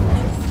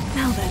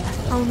 Now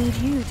then, I'll need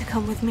you to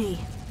come with me.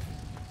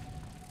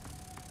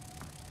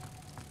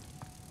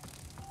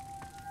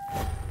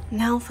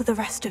 Now for the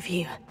rest of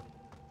you.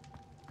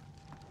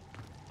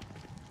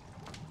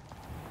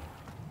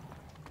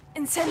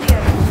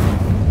 Incendio!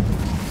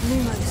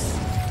 Lumos.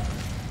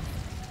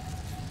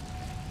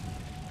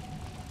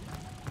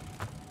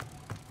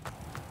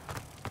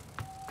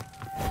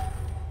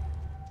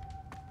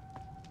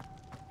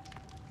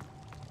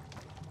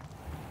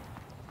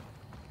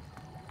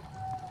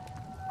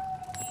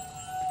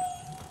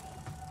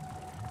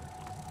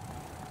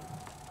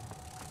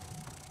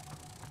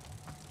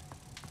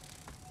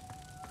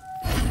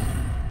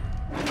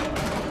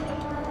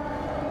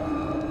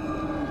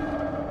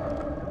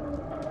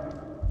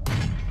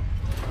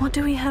 What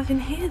do we have in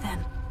here,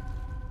 then?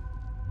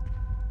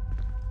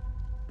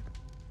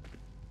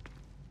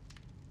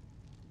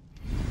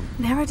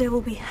 Nerida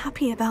will be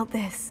happy about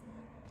this.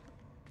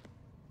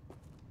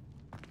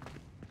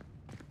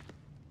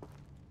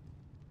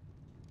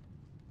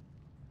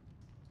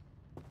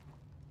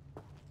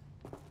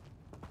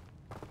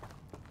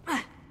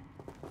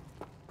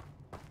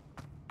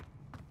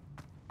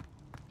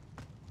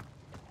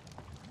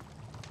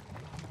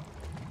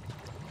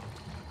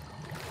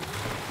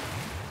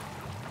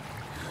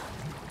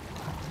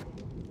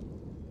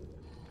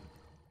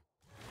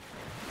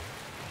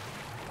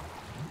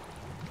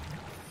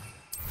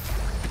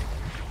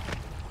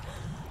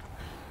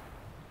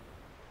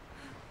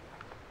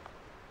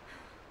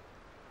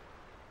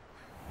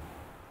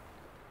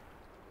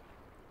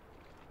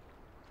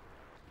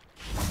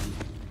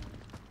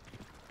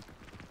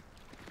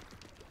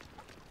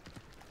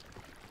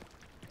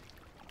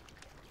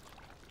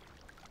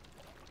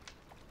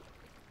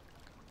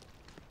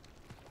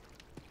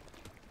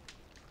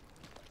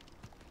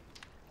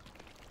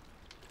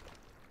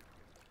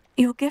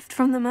 Your gift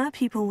from the Mer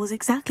people was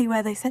exactly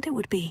where they said it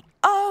would be.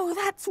 Oh,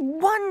 that's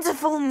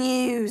wonderful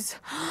news!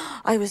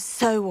 I was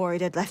so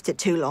worried I'd left it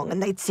too long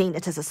and they'd seen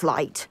it as a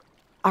slight.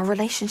 Our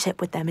relationship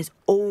with them is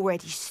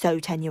already so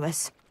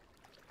tenuous.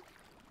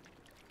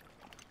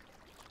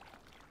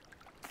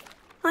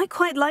 I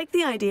quite like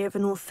the idea of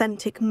an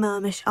authentic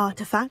Mermish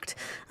artifact.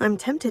 I'm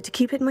tempted to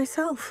keep it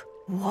myself.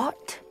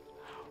 What?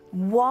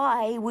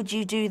 Why would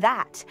you do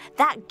that?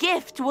 That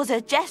gift was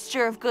a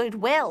gesture of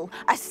goodwill,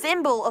 a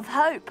symbol of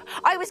hope.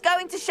 I was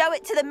going to show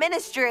it to the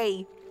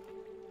Ministry.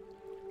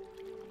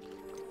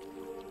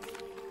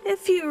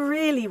 If you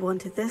really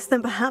wanted this,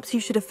 then perhaps you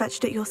should have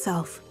fetched it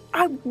yourself.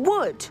 I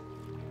would,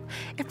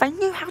 if I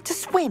knew how to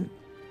swim.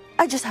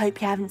 I just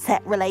hope you haven't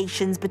set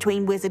relations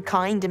between wizard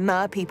kind and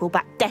mer people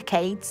back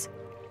decades.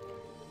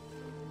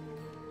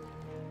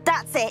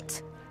 That's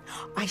it.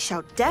 I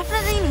shall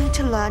definitely need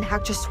to learn how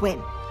to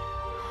swim.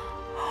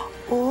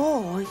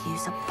 Or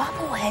use a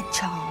bubblehead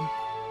charm.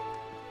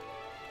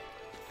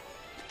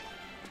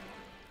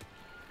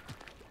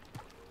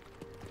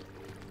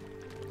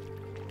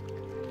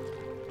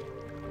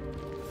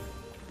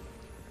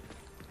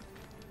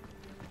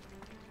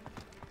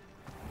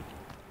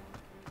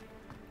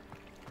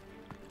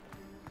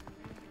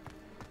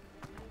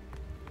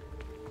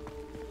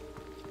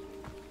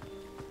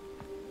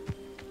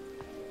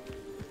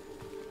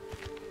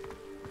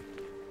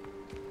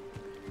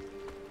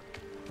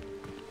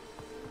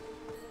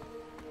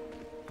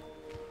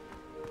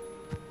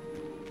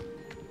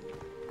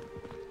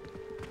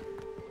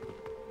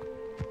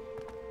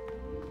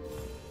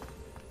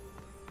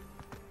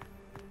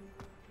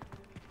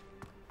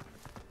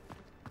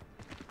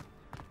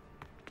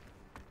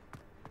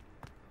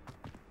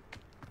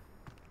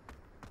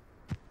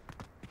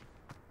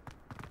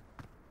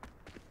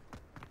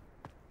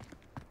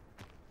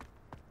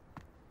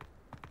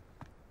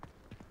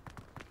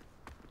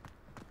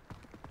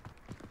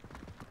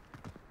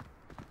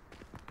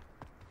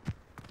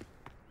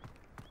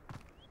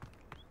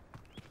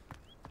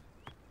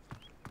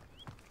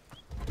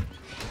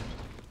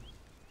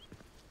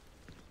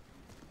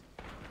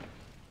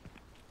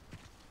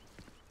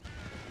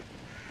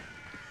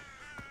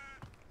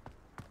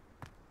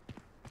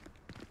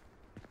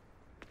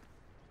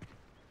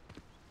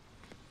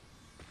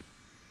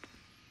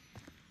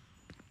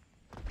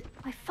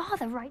 My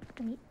father writes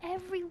to me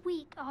every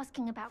week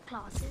asking about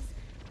classes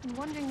and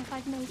wondering if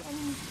I've made any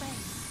new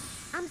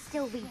friends. I'm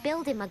still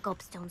rebuilding my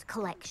gobstones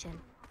collection,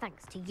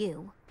 thanks to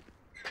you.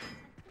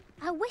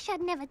 I wish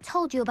I'd never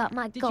told you about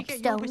my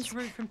gobstones.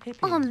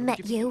 Or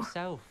met you.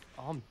 Yourself?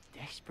 I'm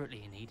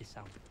desperately in need of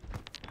some.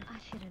 I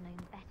should have known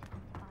better than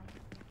to buy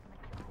it.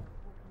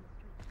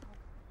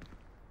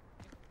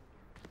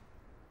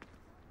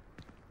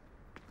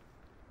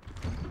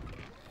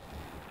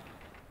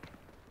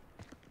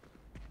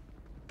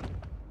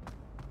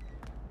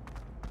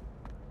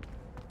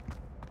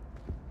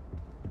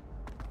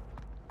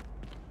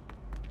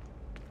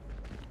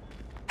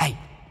 Hey,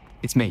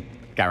 it's me,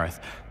 Gareth.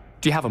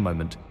 Do you have a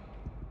moment?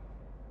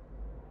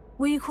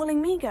 Were you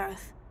calling me,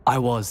 Gareth? I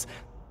was.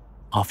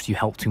 After you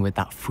helped me with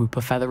that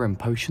Fupa feather and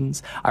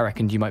potions, I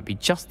reckoned you might be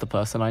just the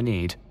person I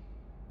need.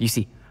 You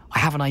see, I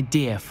have an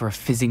idea for a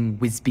fizzing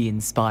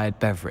Whizbee-inspired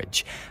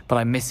beverage, but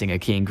I'm missing a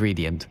key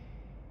ingredient.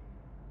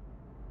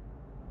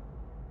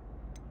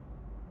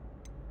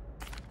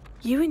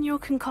 You and your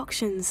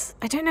concoctions.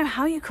 I don't know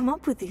how you come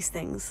up with these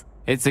things.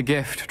 It's a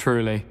gift,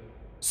 truly.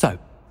 So,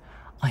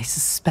 I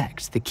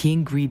suspect the key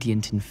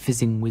ingredient in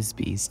fizzing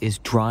Whizbees is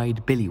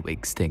dried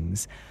billywig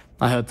stings.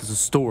 I heard there's a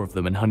store of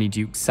them in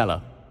Honeyduke's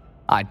cellar.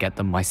 I'd get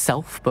them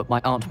myself, but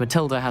my Aunt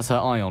Matilda has her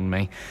eye on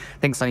me.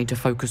 Thinks I need to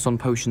focus on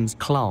potions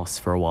class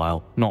for a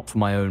while, not for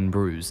my own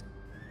brews.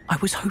 I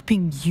was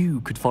hoping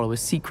you could follow a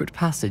secret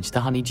passage to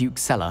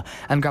Honeyduke's cellar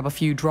and grab a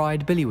few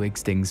dried billywig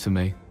stings for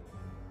me.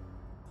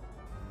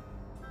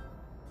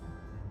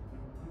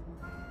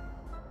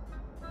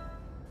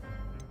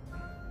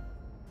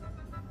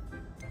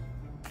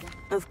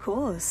 Of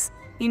course.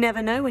 You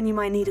never know when you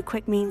might need a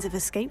quick means of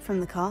escape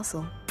from the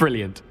castle.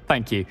 Brilliant,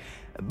 thank you.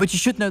 But you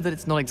should know that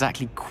it's not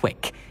exactly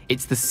quick.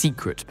 It's the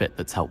secret bit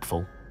that's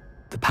helpful.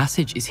 The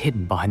passage is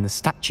hidden behind the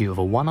statue of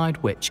a one-eyed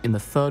witch in the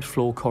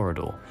third-floor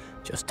corridor.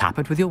 Just tap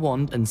it with your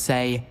wand and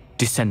say,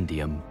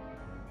 Descendium.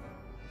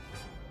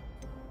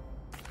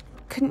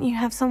 Couldn't you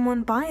have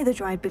someone buy the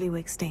dried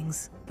billywig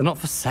stings? They're not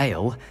for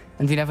sale,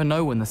 and you never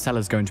know when the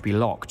cellar's going to be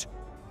locked.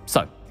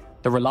 So,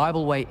 the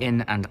reliable way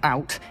in and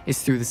out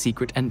is through the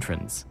secret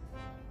entrance.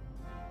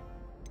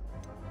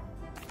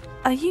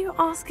 Are you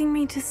asking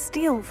me to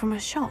steal from a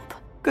shop?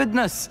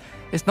 Goodness,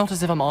 it's not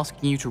as if I'm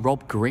asking you to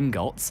rob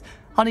Gringotts.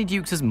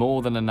 Honeyduke's is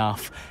more than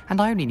enough,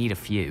 and I only need a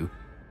few.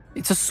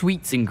 It's a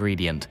sweets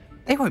ingredient.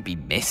 They won't be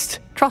missed,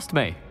 trust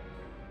me.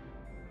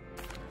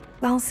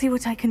 I'll see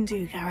what I can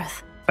do,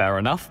 Gareth. Fair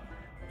enough.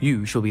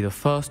 You shall be the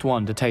first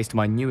one to taste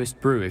my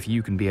newest brew if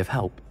you can be of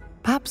help.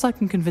 Perhaps I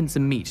can convince a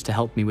meat to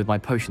help me with my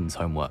potions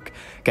homework.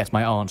 Get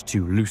my aunt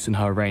to loosen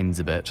her reins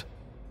a bit.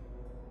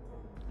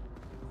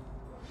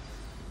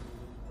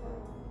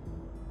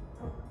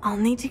 I'll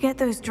need to get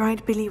those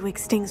dried billywig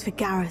stings for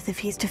Gareth if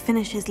he's to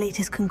finish his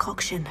latest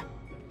concoction.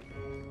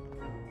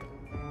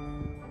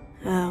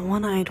 A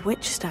one-eyed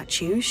witch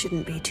statue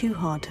shouldn't be too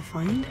hard to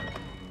find.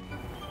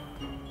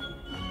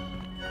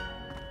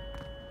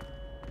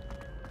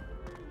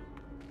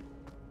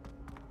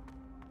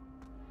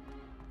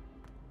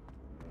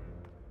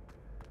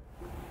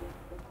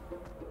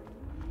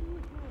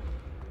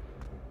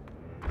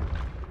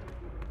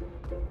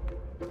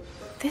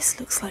 This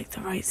looks like the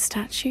right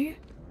statue.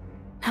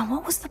 Now,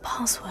 what was the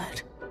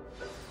password?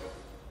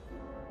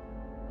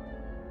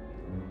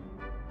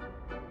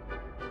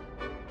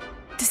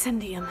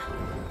 Descendium.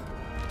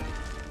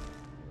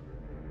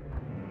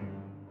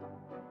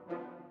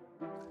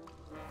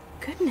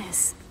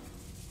 Goodness,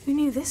 who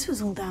knew this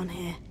was all down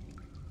here?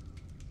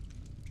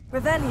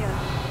 Revelio.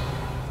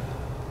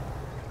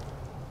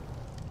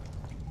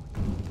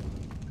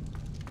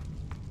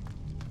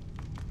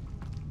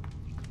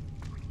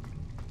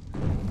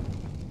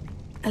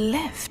 A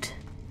lift.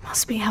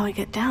 Must be how I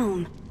get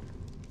down.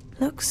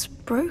 Looks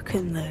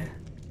broken, though.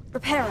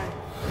 Reparo.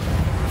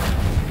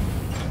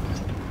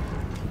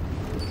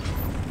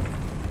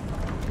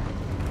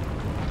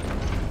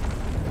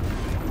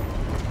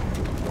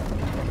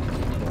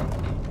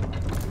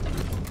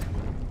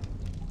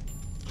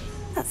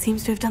 That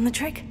seems to have done the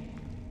trick.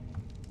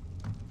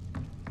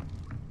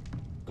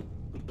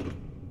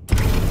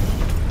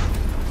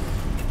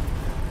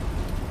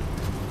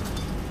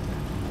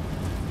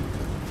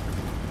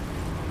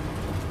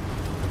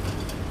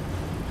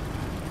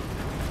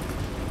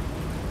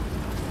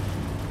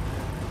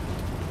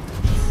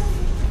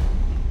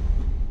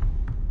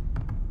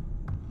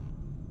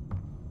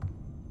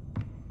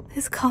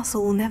 This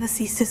castle will never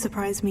cease to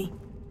surprise me.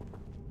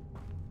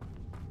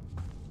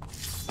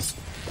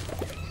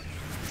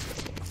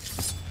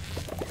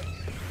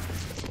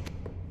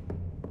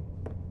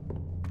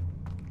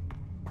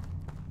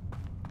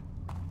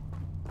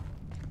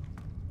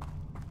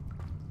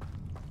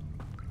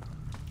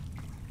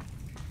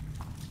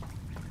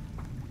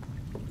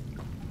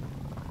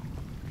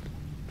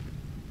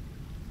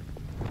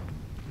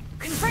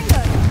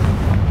 Confringo!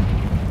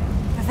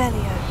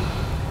 Revelio.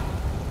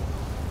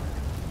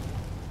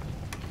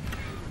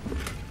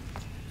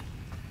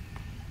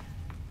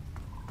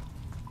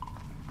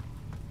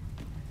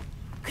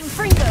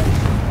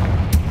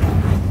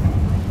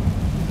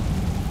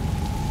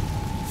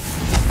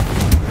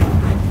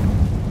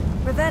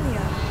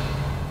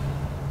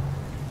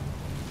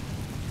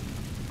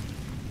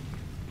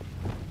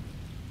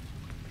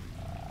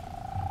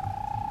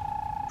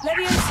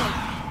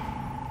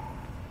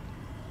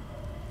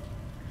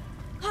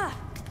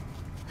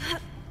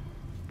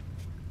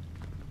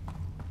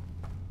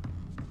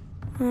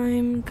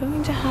 I'm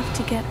going to have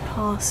to get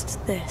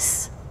past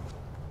this.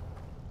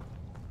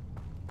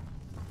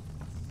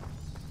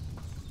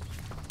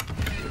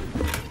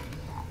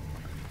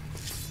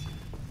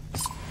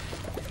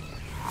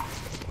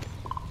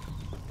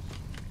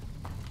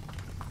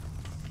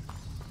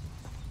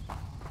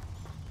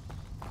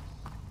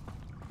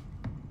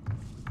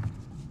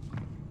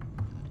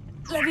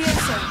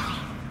 Levioso!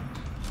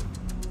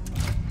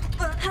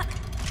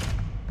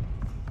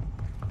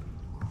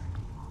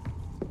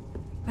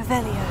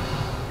 Revelio.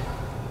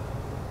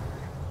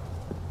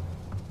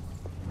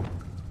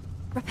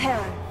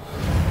 Reparo.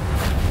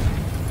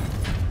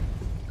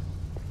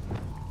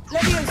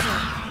 Levioso!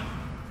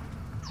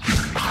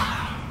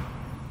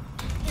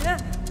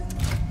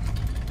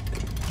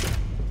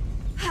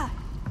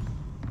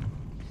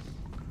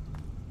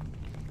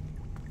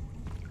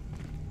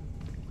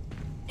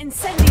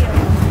 Incendio!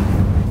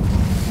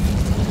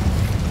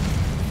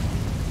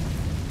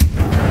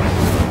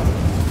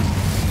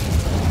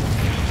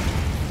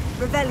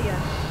 Revelio.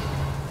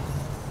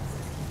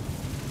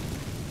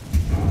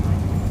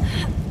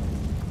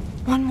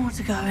 One more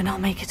to go and I'll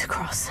make it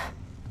across.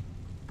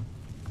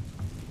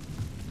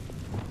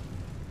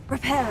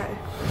 Reparo.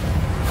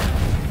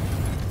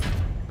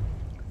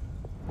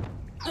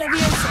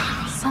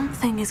 Leviosa.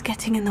 Something is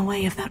getting in the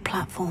way of that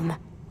platform.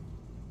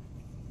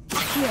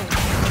 Here.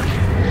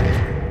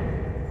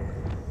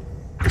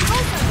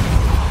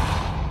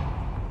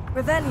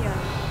 Revelio.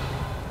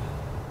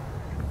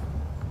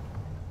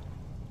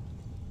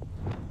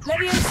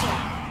 Leviosa.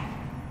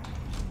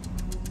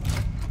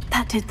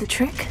 That did the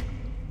trick.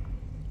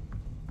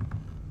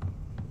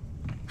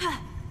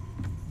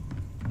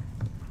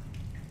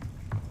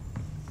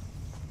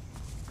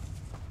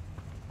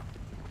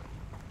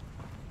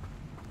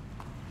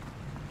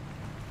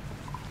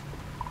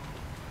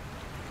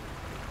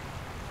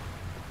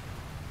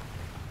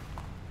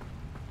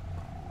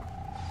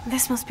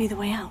 This must be the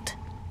way out.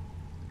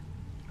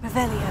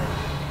 Revelio.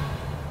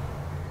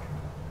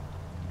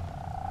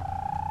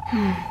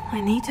 I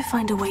need to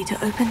find a way to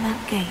open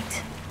that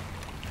gate.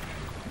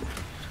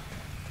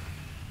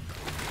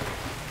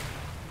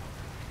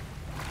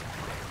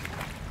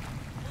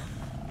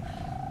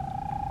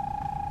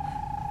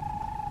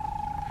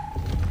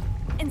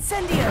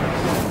 Incendio!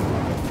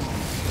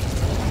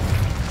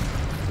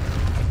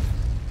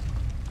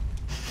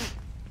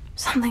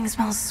 Something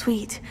smells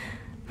sweet.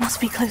 Must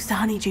be close to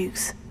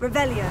Honeydukes.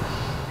 Revelio.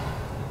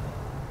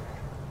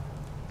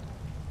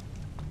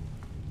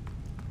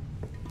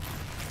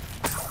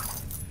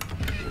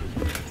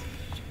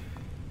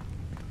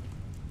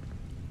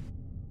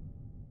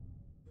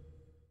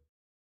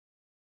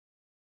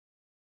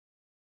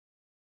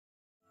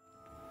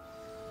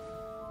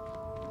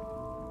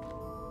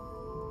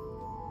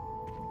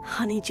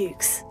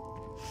 Honeydukes.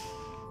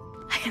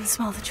 I can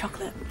smell the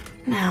chocolate.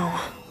 Now,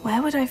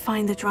 where would I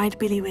find the dried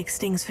billywig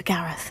stings for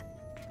Gareth?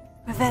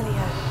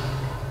 Revelio.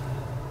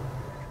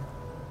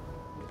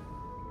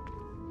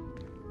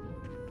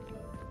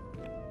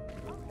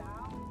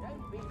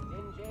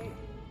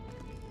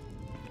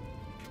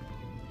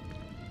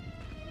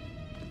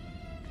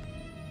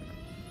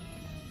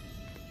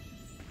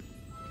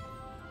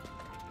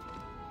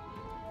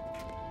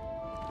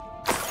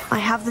 I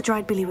have the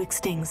dried billywig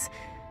stings.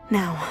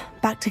 Now,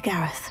 back to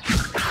Gareth.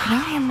 I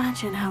can only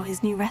imagine how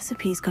his new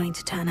recipe's going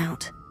to turn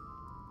out.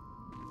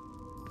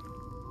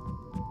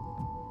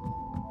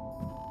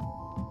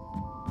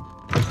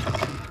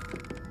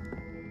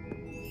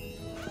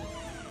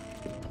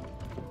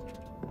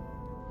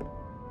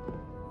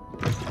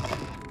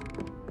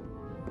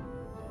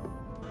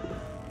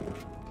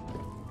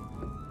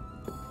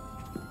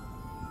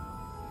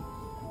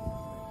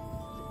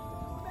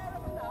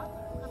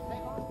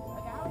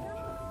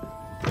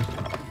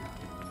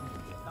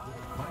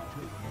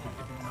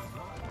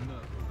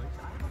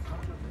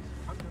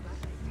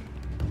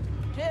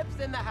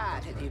 Chips in the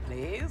hat, if you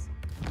please.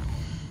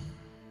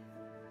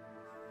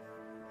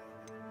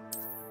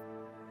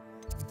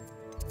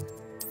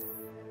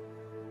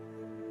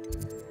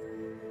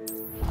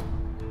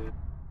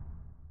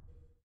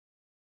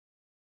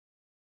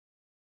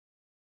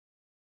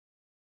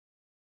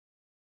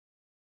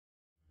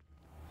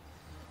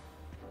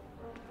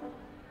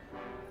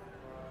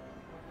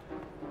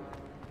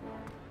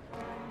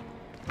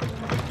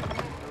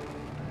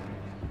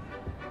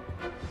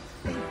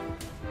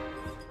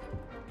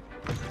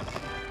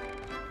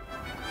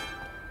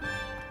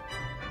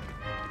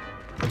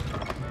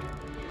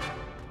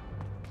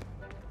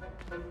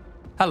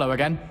 Hello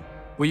again.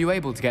 Were you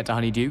able to get to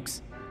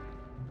Honeydukes?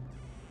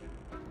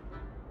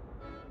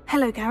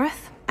 Hello,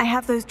 Gareth. I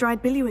have those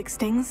dried billywig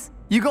stings.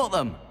 You got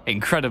them!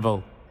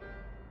 Incredible.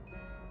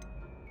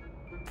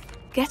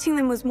 Getting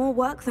them was more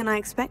work than I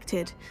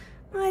expected.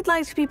 I'd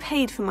like to be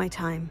paid for my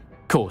time.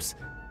 Course.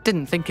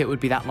 Didn't think it would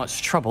be that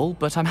much trouble,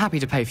 but I'm happy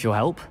to pay for your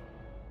help.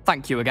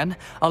 Thank you again.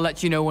 I'll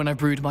let you know when I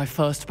brewed my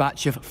first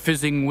batch of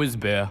fizzing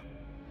whizbeer.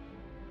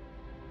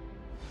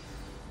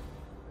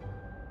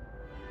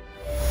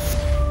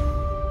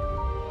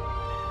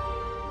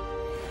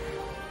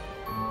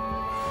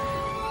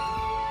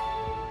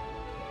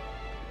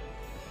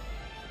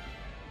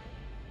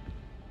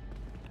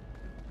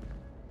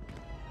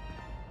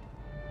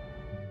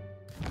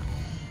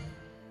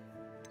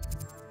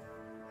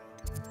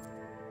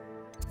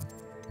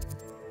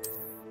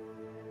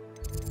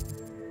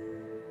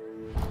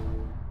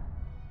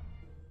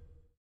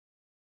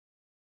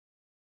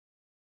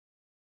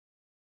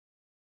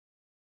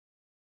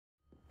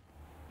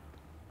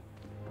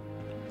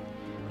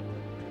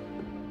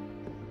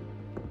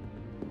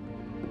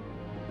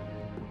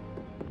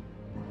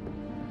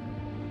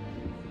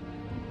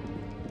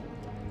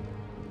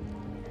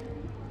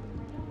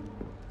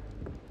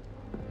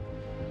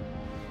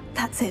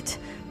 That's it.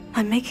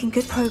 I'm making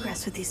good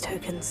progress with these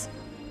tokens.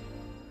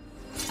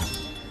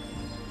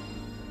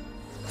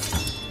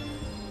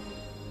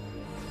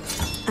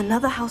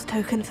 Another house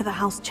token for the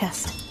house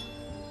chest.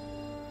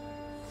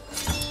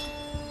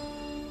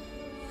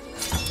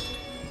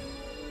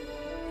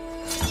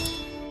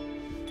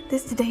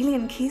 This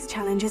Daedalian Keys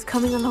challenge is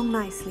coming along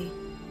nicely.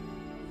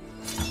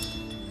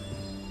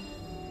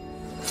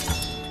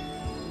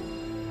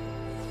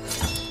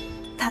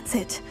 That's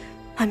it.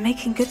 I'm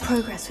making good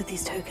progress with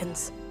these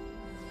tokens.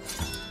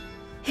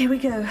 Here we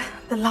go,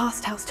 the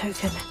last house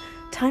token.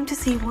 Time to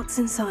see what's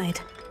inside.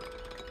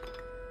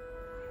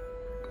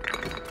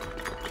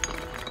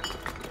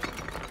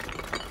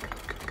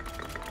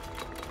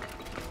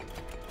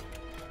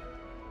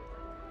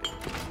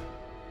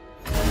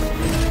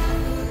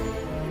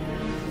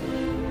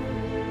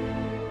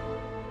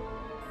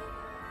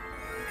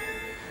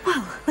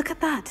 Well, look at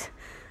that.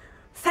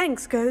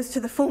 Thanks goes to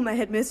the former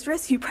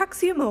headmistress,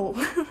 Eupraxia Mole.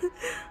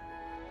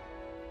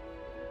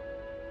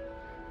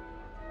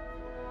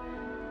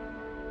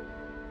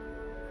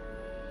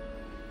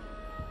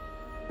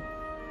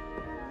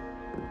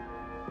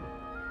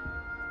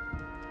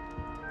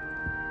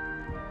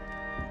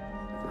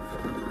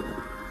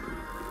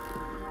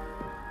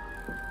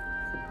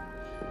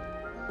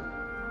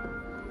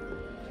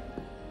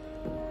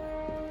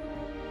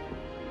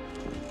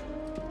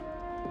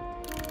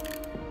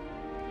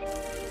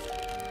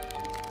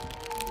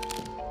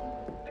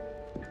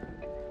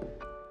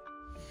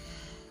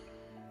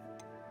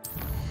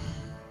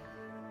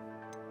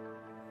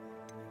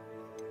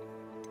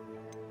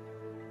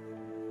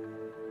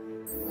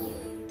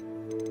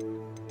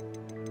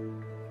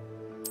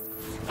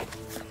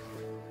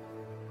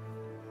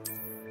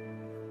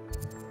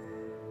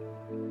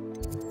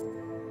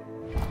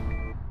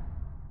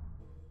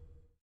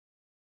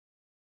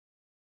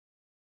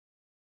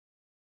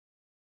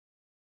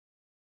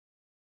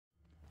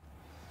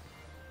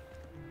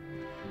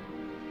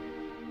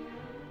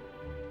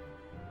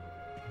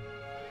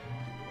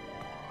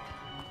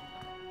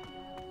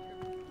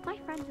 My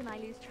friends and I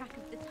lose track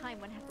of the time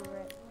whenever we're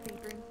at Three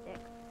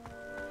Broomsticks.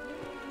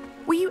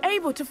 Were you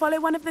able to follow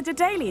one of the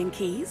Daedalian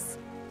keys?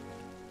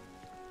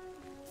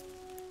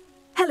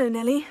 Hello,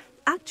 Nellie.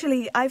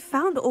 Actually, I've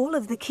found all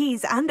of the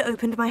keys and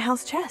opened my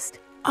house chest.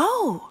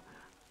 Oh,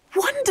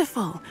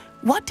 wonderful.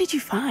 What did you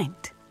find?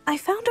 I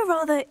found a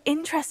rather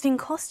interesting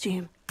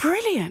costume.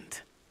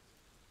 Brilliant.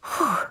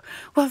 Whew.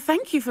 Well,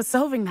 thank you for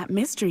solving that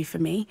mystery for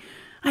me.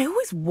 I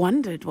always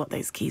wondered what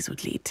those keys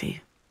would lead to.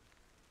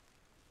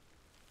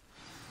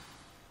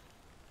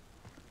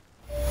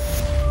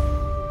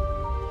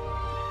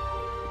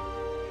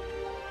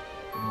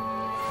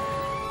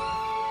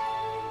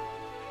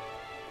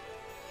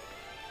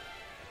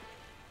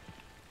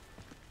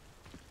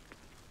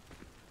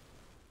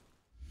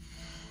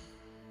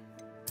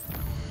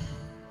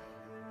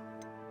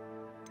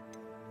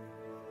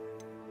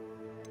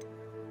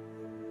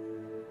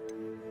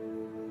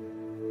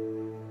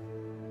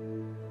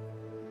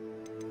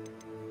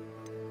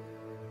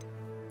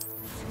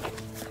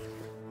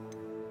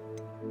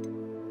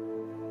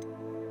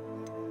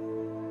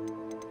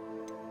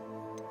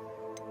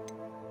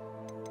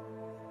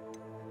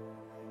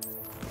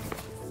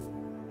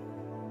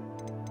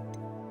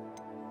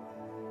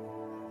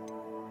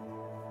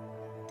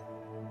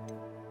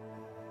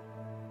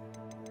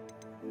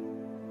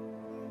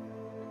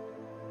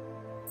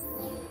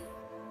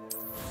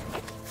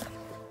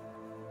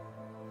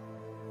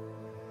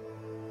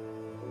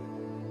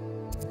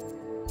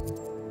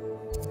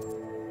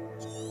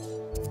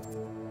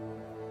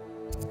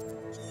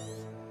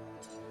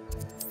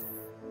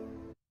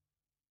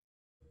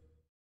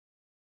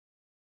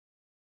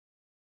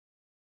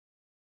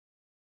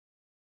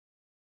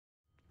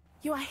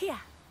 You are here.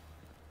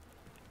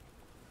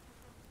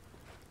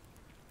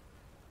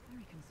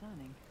 Very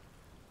concerning.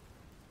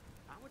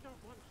 I would not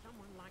want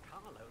someone like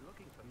Harlow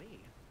looking for me.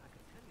 I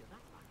can tell you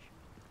that much.